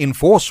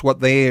enforce what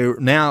they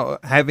now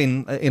have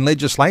in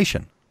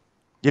legislation?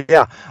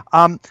 Yeah.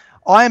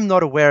 I am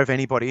not aware of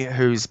anybody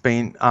who's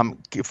been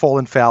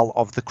fallen foul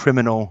of the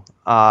criminal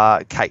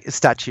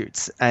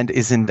statutes and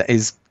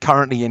is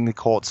currently in the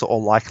courts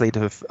or likely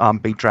to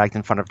be dragged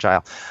in front of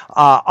jail.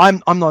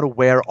 I'm not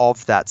aware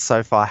of that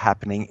so far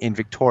happening in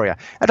Victoria.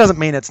 That doesn't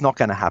mean it's not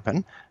going to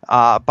happen,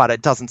 but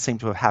it doesn't seem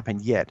to have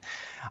happened yet.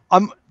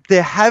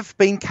 There have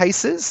been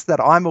cases that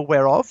I'm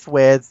aware of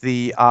where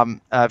the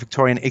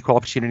Victorian Equal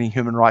Opportunity and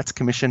Human Rights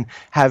Commission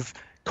have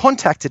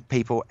contacted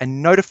people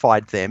and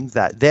notified them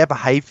that their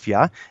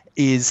behaviour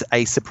is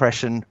a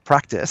suppression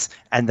practice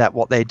and that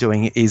what they're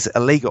doing is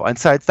illegal. And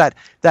so it's that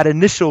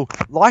initial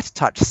light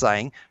touch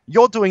saying,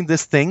 you're doing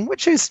this thing,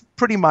 which is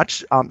pretty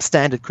much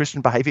standard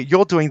Christian behaviour.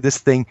 You're doing this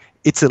thing.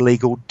 It's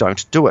illegal.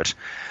 Don't do it.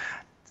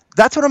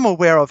 That's what I'm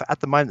aware of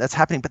at the moment that's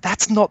happening, but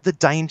that's not the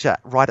danger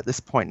right at this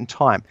point in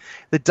time.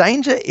 The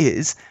danger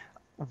is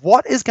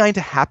what is going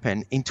to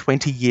happen in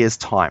 20 years'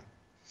 time.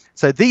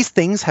 So these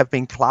things have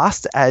been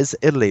classed as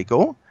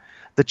illegal.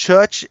 The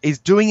church is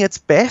doing its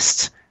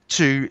best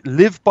to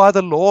live by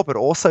the law, but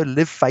also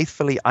live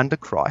faithfully under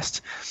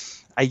Christ.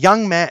 A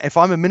young man, if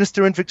I'm a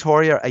minister in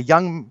Victoria, a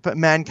young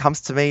man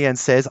comes to me and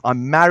says,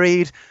 I'm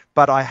married,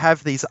 but I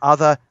have these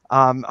other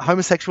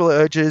homosexual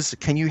urges.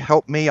 Can you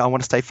help me? I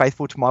want to stay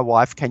faithful to my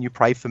wife. Can you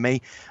pray for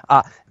me?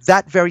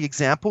 That very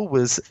example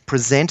was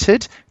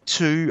presented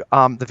to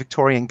the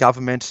Victorian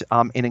government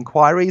in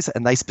inquiries,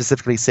 and they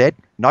specifically said,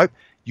 nope,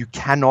 you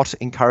cannot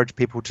encourage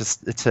people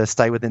to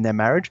stay within their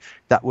marriage.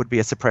 That would be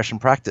a suppression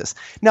practice.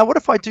 Now, what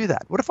if I do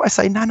that? What if I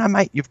say, no,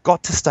 mate, you've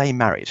got to stay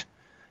married.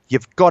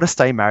 You've got to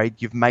stay married.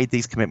 You've made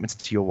these commitments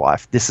to your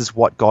wife. This is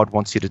what God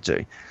wants you to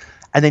do.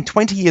 And then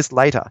 20 years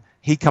later,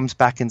 he comes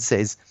back and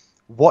says,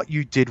 what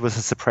you did was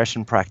a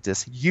suppression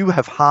practice. You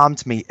have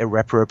harmed me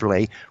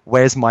irreparably.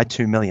 Where's my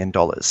 $2 million?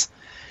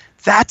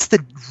 That's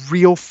the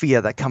real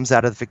fear that comes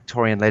out of the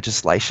Victorian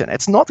legislation.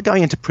 It's not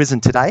going into prison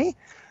today.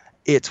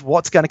 It's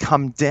what's going to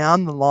come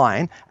down the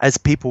line as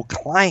people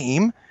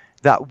claim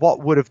that what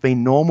would have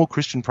been normal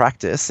Christian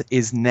practice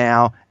is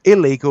now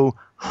illegal,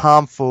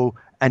 harmful,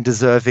 and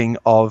deserving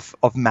of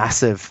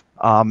massive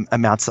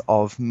amounts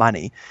of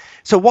money.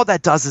 So what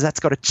that does is that's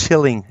got a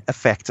chilling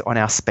effect on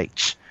our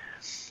speech.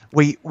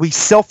 We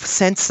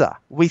self-censor.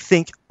 We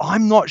think,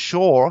 I'm not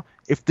sure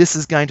if this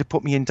is going to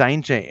put me in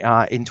danger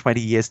in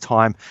 20 years'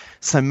 time,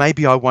 so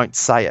maybe I won't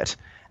say it.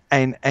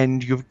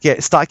 And you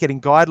start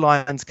getting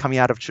guidelines coming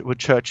out of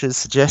churches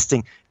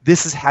suggesting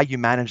this is how you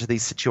manage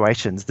these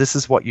situations. This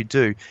is what you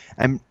do,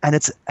 and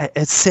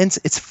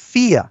it's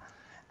fear.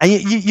 And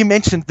you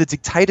mentioned the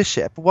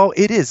dictatorship. Well,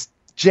 it is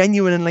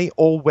genuinely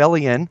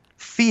Orwellian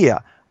fear.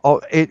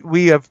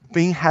 We're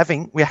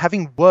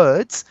having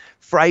words,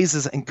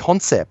 phrases, and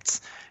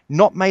concepts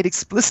not made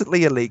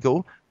explicitly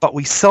illegal, but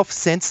we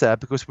self-censor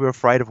because we're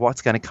afraid of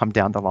what's going to come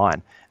down the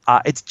line.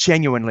 It's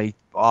genuinely,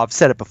 I've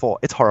said it before,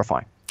 it's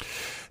horrifying.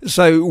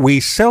 So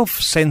we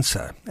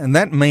self-censor, and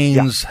that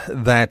means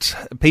that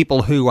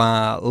people who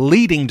are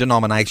leading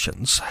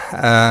denominations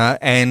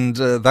and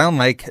they'll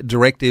make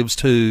directives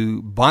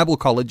to Bible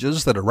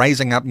colleges that are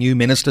raising up new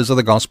ministers of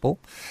the gospel.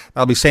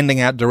 They'll be sending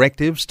out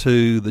directives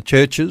to the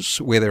churches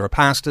where there are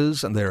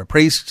pastors and there are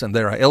priests and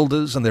there are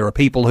elders and there are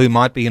people who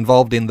might be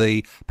involved in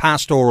the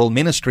pastoral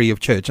ministry of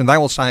church, and they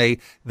will say,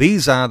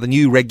 these are the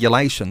new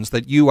regulations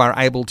that you are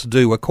able to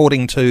do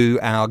according to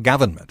our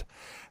government.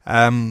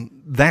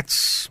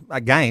 That's,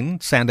 again,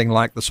 sounding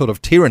like the sort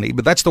of tyranny,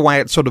 but that's the way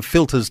it sort of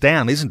filters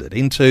down, isn't it,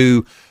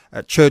 into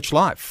church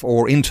life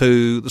or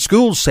into the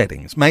school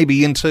settings,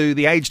 maybe into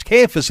the aged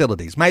care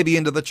facilities, maybe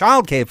into the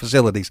childcare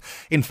facilities.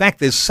 In fact,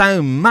 there's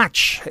so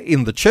much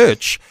in the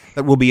church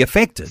that will be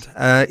affected.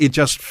 It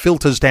just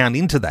filters down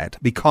into that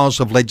because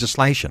of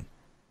legislation.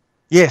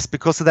 Yes,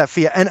 because of that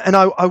fear. And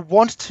I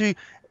want to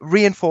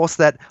reinforce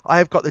that I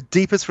have got the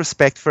deepest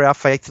respect for our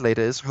faith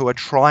leaders who are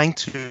trying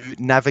to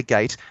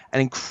navigate an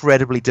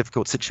incredibly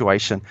difficult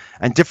situation,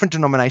 and different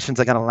denominations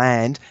are going to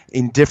land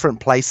in different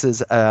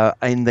places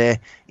in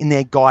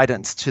their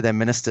guidance to their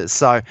ministers.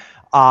 So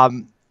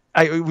I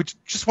would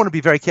just want to be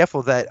very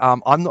careful that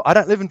I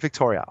don't live in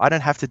Victoria. I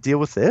don't have to deal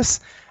with this,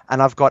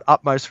 and I've got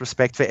utmost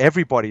respect for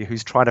everybody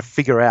who's trying to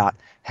figure out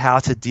how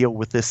to deal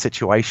with this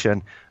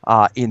situation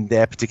in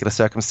their particular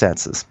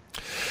circumstances.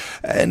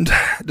 And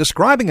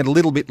describing it a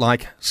little bit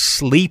like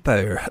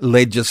sleeper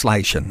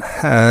legislation,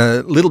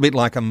 a little bit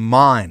like a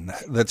mine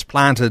that's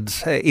planted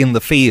in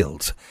the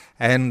field,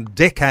 and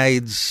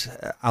decades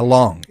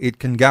along it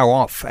can go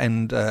off,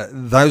 and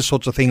those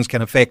sorts of things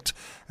can affect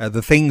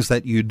the things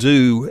that you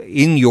do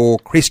in your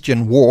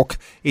Christian walk,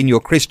 in your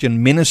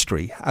Christian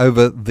ministry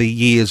over the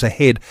years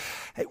ahead.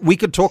 We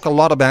could talk a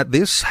lot about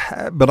this,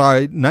 but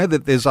I know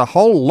that there's a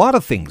whole lot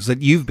of things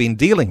that you've been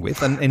dealing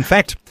with, and in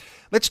fact,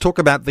 let's talk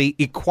about the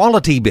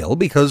Equality Bill,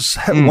 because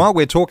while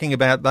we're talking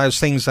about those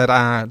things that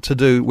are to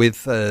do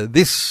with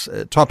this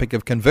topic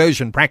of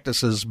conversion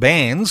practices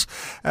bans,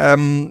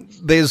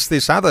 there's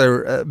this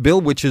other bill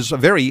which is a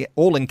very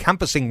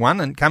all-encompassing one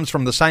and comes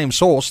from the same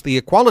source, the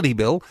Equality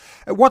Bill.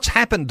 What's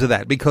happened to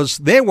that? Because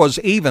there was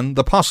even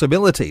the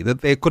possibility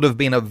that there could have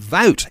been a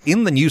vote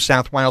in the New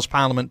South Wales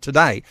Parliament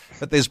today,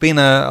 but there's been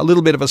a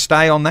little bit of a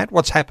stay on that.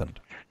 What's happened?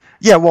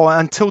 Yeah, well,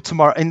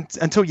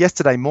 until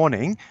yesterday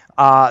morning,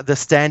 the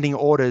standing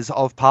orders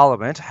of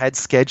Parliament had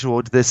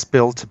scheduled this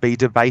bill to be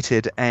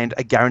debated, and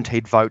a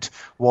guaranteed vote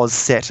was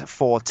set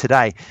for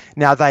today.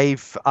 Now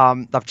they've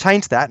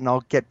changed that, and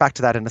I'll get back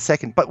to that in a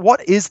second. But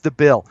what is the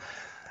bill?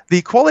 The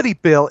Equality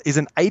Bill is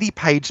an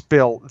 80-page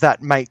bill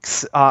that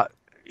makes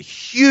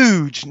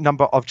huge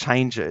number of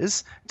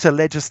changes to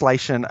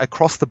legislation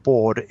across the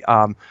board.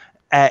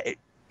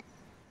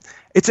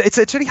 It's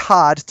actually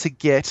hard to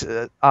get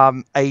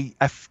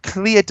a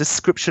clear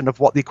description of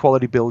what the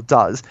Equality Bill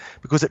does,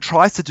 because it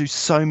tries to do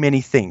so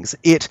many things.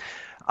 It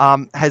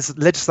has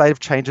legislative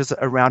changes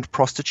around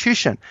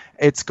prostitution.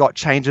 It's got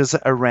changes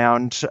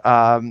around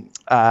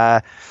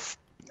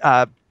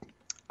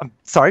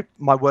sorry,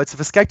 my words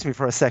have escaped me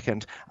for a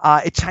second.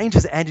 It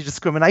changes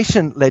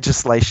anti-discrimination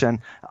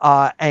legislation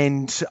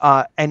and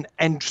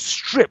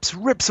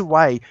rips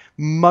away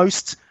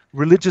most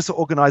religious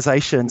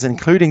organisations,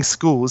 including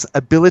schools,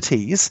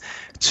 abilities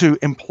to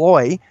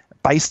employ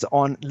based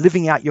on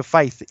living out your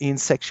faith in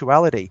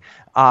sexuality.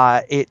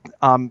 It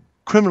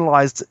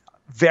criminalised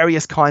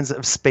various kinds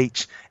of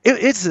speech.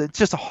 It's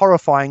just a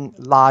horrifying,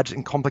 large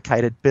and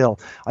complicated bill.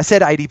 I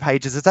said 80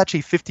 pages. It's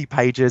actually 50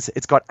 pages.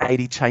 It's got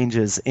 80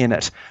 changes in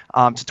it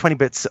to 20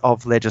 bits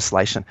of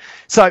legislation.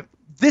 So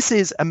this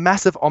is a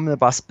massive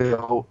omnibus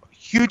bill,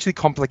 hugely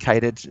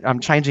complicated,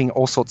 changing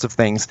all sorts of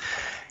things.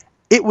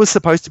 It was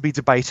supposed to be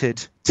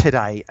debated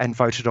today and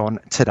voted on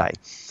today.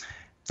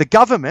 The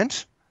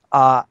government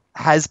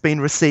has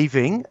been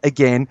receiving,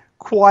 again,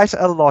 quite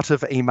a lot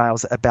of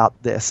emails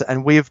about this,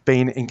 and we've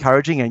been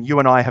encouraging, and you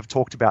and I have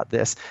talked about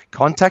this,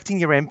 contacting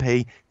your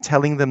MP,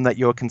 telling them that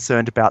you're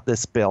concerned about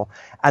this bill.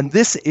 And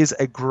this is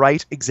a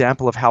great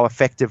example of how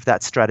effective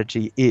that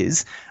strategy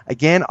is.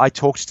 Again, I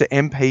talked to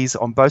MPs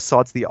on both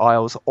sides of the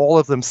aisles, all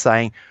of them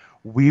saying,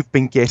 we've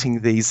been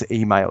getting these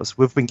emails.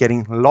 We've been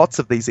getting lots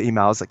of these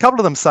emails. A couple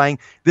of them saying,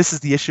 this is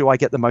the issue I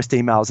get the most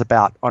emails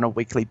about on a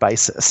weekly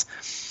basis.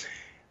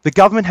 The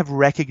government have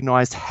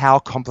recognised how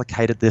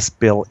complicated this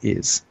bill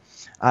is.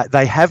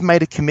 They have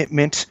made a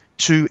commitment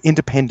to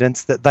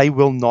independents that they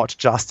will not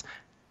just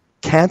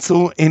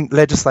cancel in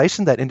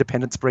legislation that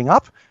independents bring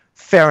up.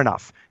 Fair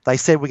enough. They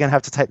said we're going to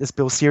have to take this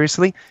bill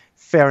seriously.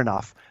 Fair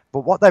enough.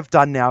 But what they've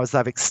done now is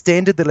they've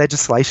extended the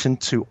legislation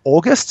to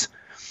August,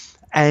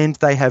 and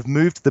they have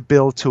moved the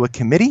bill to a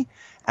committee,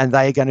 and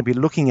they are going to be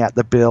looking at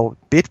the bill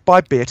bit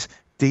by bit,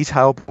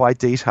 detail by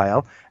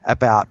detail,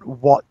 about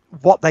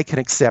what they can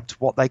accept,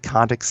 what they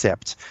can't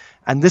accept.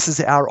 And this is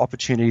our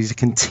opportunity to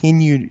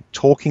continue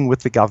talking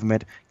with the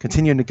government,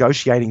 continue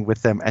negotiating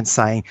with them and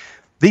saying,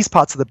 these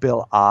parts of the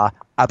bill are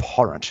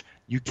abhorrent.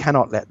 You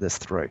cannot let this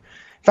through.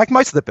 In fact,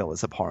 most of the bill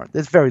is abhorrent.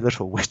 There's very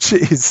little which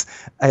is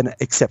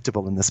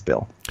acceptable in this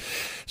bill.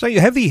 So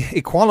you have the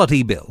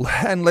Equality Bill,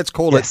 and let's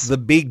call it the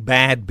big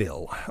bad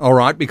bill, all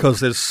right, because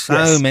there's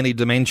so many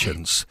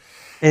dimensions.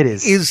 It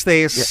is. Is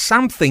there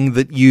something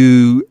that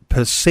you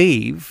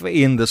perceive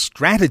in the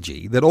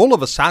strategy that all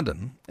of a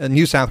sudden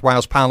New South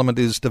Wales Parliament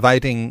is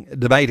debating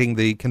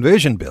the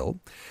conversion bill?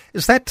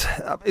 Is it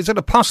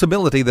a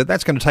possibility that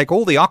that's going to take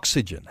all the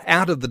oxygen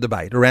out of the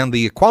debate around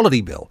the Equality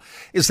Bill?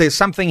 Is there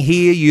something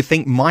here you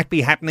think might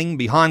be happening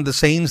behind the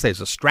scenes? There's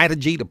a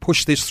strategy to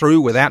push this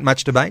through without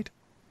much debate?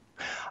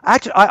 I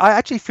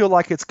actually feel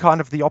like it's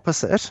kind of the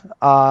opposite.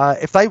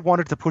 If they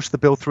wanted to push the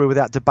bill through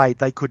without debate,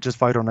 they could just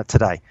vote on it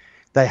today.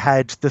 They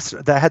had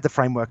the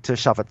framework to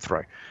shove it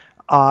through.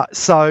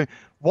 So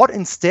what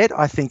instead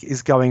I think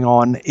is going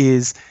on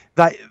is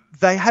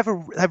they have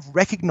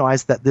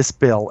recognised that this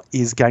bill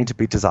is going to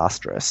be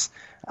disastrous.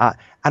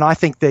 And I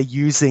think they're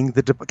using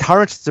the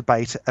current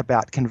debate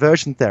about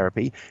conversion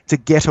therapy to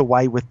get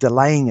away with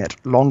delaying it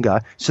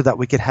longer so that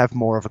we could have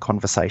more of a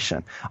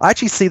conversation. I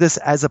actually see this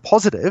as a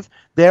positive.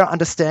 They're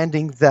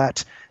understanding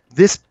that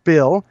this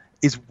bill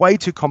is way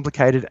too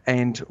complicated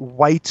and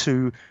way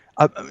too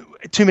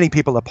many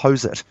people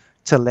oppose it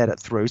to let it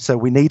through. So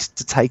we need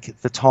to take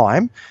the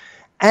time.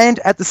 And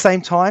at the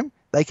same time,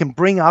 they can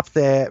bring up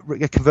their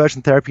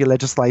conversion therapy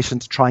legislation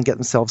to try and get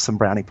themselves some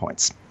brownie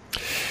points.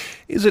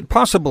 Is it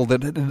possible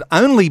that it would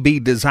only be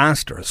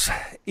disastrous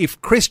if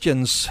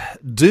Christians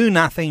do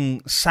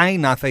nothing, say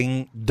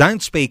nothing,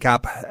 don't speak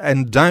up,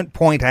 and don't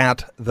point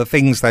out the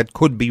things that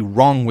could be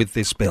wrong with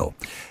this bill?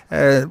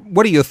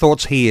 What are your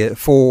thoughts here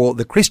for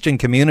the Christian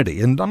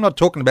community? And I'm not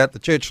talking about the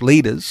church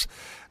leaders.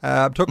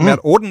 I'm talking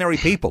about ordinary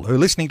people who are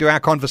listening to our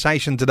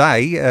conversation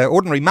today,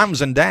 ordinary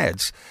mums and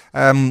dads.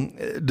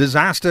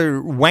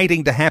 Disaster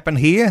waiting to happen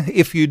here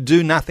if you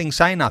do nothing,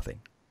 say nothing.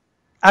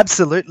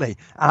 Absolutely.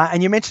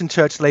 And you mentioned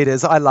church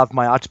leaders. I love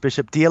my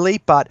Archbishop dearly,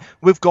 but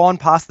we've gone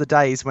past the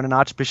days when an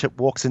Archbishop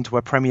walks into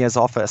a Premier's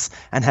office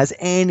and has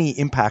any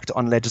impact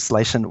on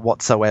legislation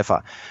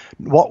whatsoever.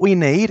 What we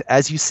need,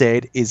 as you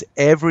said, is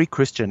every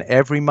Christian,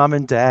 every mum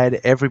and dad,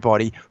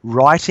 everybody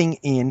writing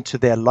in to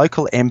their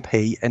local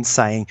MP and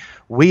saying,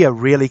 we are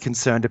really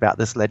concerned about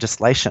this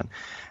legislation.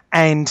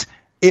 And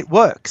it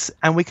works.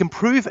 And we can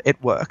prove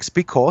it works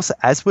because,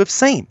 as we've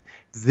seen,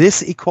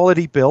 this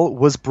equality bill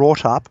was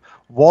brought up,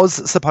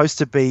 was supposed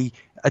to be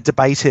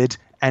debated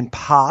and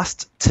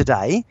passed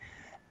today,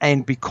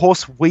 And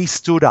because we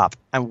stood up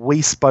and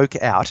we spoke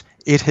out,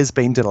 it has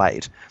been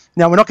delayed.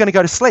 Now, we're not going to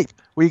go to sleep.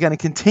 We're going to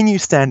continue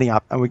standing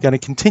up and we're going to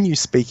continue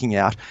speaking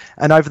out.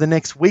 And over the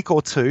next week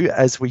or two,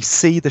 as we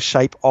see the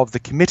shape of the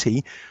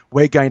committee,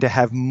 we're going to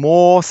have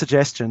more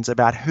suggestions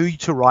about who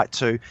to write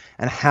to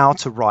and how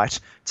to write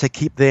to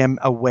keep them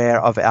aware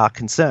of our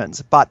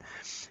concerns. But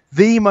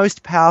the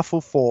most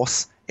powerful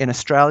force in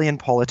Australian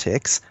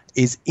politics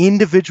is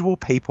individual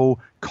people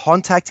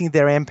contacting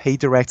their MP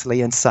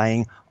directly and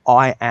saying,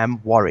 I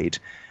am worried.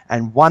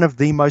 And one of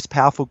the most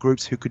powerful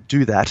groups who could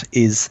do that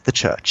is the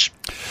church.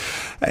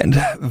 And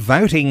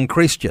voting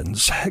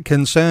Christians,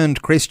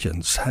 concerned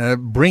Christians,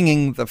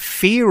 bringing the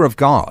fear of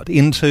God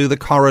into the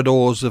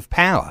corridors of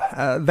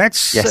power.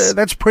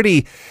 That's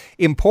pretty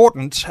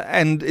important,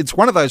 and it's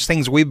one of those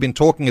things we've been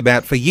talking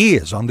about for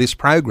years on this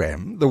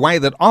program, the way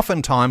that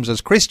oftentimes as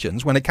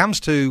Christians, when it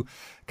comes to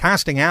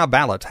casting our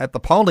ballot at the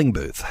polling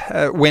booth,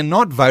 we're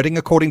not voting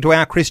according to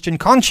our Christian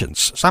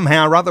conscience.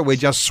 Somehow or other, we're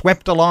just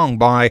swept along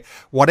by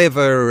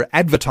whatever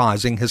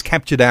advertising has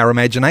captured our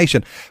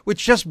imagination,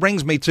 which just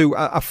brings me to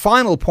a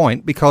final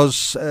point,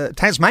 because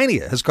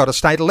Tasmania has got a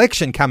state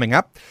election coming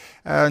up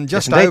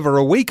just over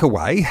a week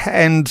away,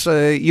 and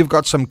you've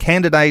got some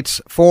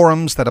candidate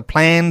forums that are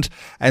planned,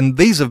 and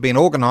these have been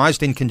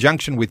organised in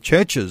conjunction with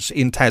churches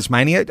in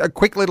Tasmania. A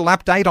quick little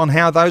update on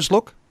how those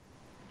look?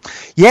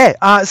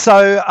 Yeah,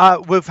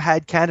 so we've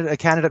had a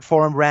candidate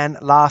forum ran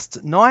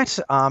last night.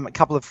 A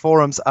couple of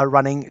forums are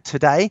running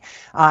today.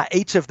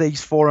 Each of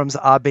these forums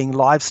are being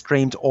live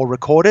streamed or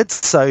recorded.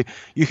 So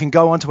you can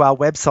go onto our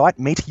website,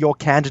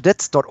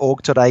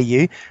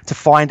 meetyourcandidates.org.au, to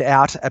find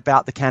out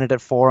about the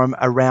candidate forum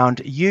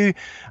around you.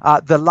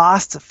 The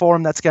last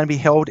forum that's going to be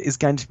held is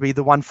going to be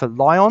the one for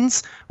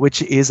Lyons,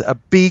 which is a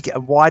big,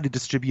 widely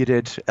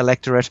distributed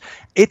electorate.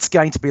 It's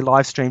going to be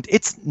live streamed.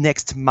 It's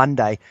next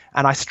Monday,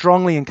 and I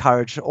strongly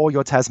encourage all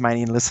your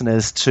Tasmanian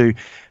listeners to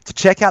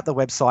check out the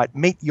website,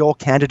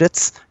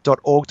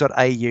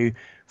 meetyourcandidates.org.au.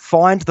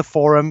 Find the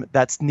forum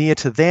that's near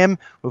to them.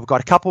 We've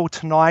got a couple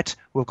tonight.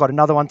 We've got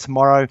another one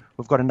tomorrow.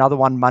 We've got another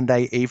one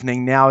Monday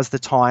evening. Now is the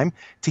time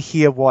to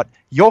hear what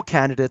your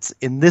candidates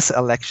in this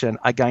election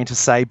are going to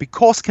say,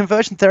 because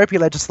conversion therapy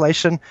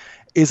legislation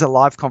is a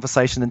live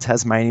conversation in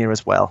Tasmania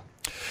as well.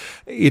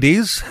 It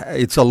is.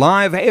 It's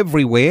alive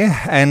everywhere.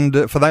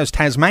 And for those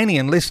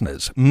Tasmanian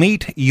listeners,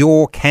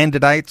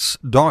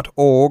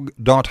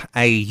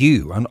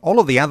 meetyourcandidates.org.au, and all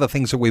of the other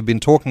things that we've been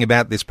talking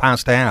about this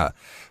past hour,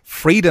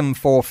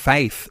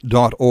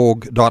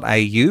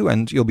 freedomforfaith.org.au,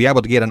 and you'll be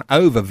able to get an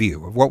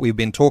overview of what we've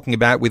been talking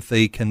about with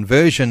the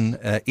conversion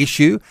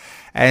issue.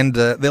 And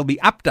there'll be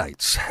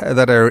updates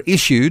that are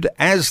issued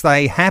as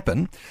they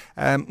happen.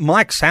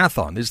 Mike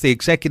Southon is the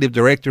executive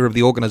director of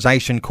the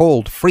organisation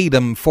called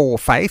Freedom for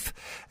Faith,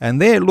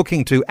 and they're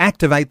looking to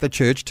activate the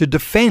church to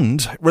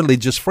defend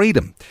religious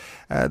freedom.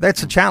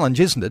 That's a challenge,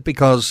 isn't it?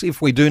 Because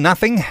if we do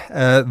nothing,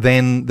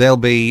 then there'll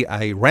be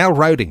a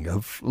railroading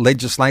of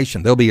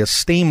legislation. There'll be a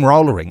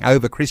steamrollering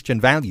over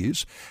Christian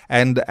values,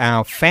 and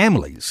our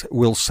families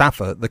will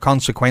suffer the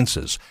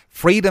consequences.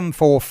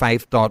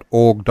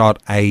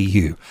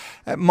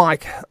 freedomforfaith.org.au.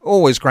 Mike,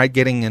 always great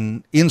getting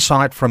an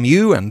insight from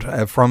you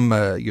and from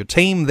your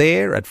team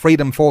there at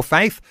Freedom for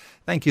Faith.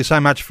 Thank you so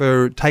much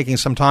for taking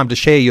some time to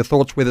share your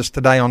thoughts with us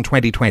today on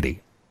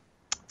 2020.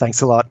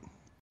 Thanks a lot.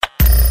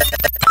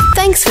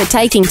 Thanks for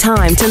taking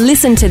time to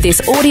listen to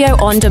this audio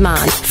on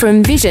demand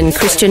from Vision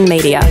Christian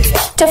Media.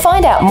 To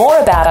find out more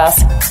about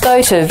us,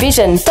 go to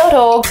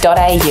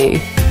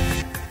vision.org.au.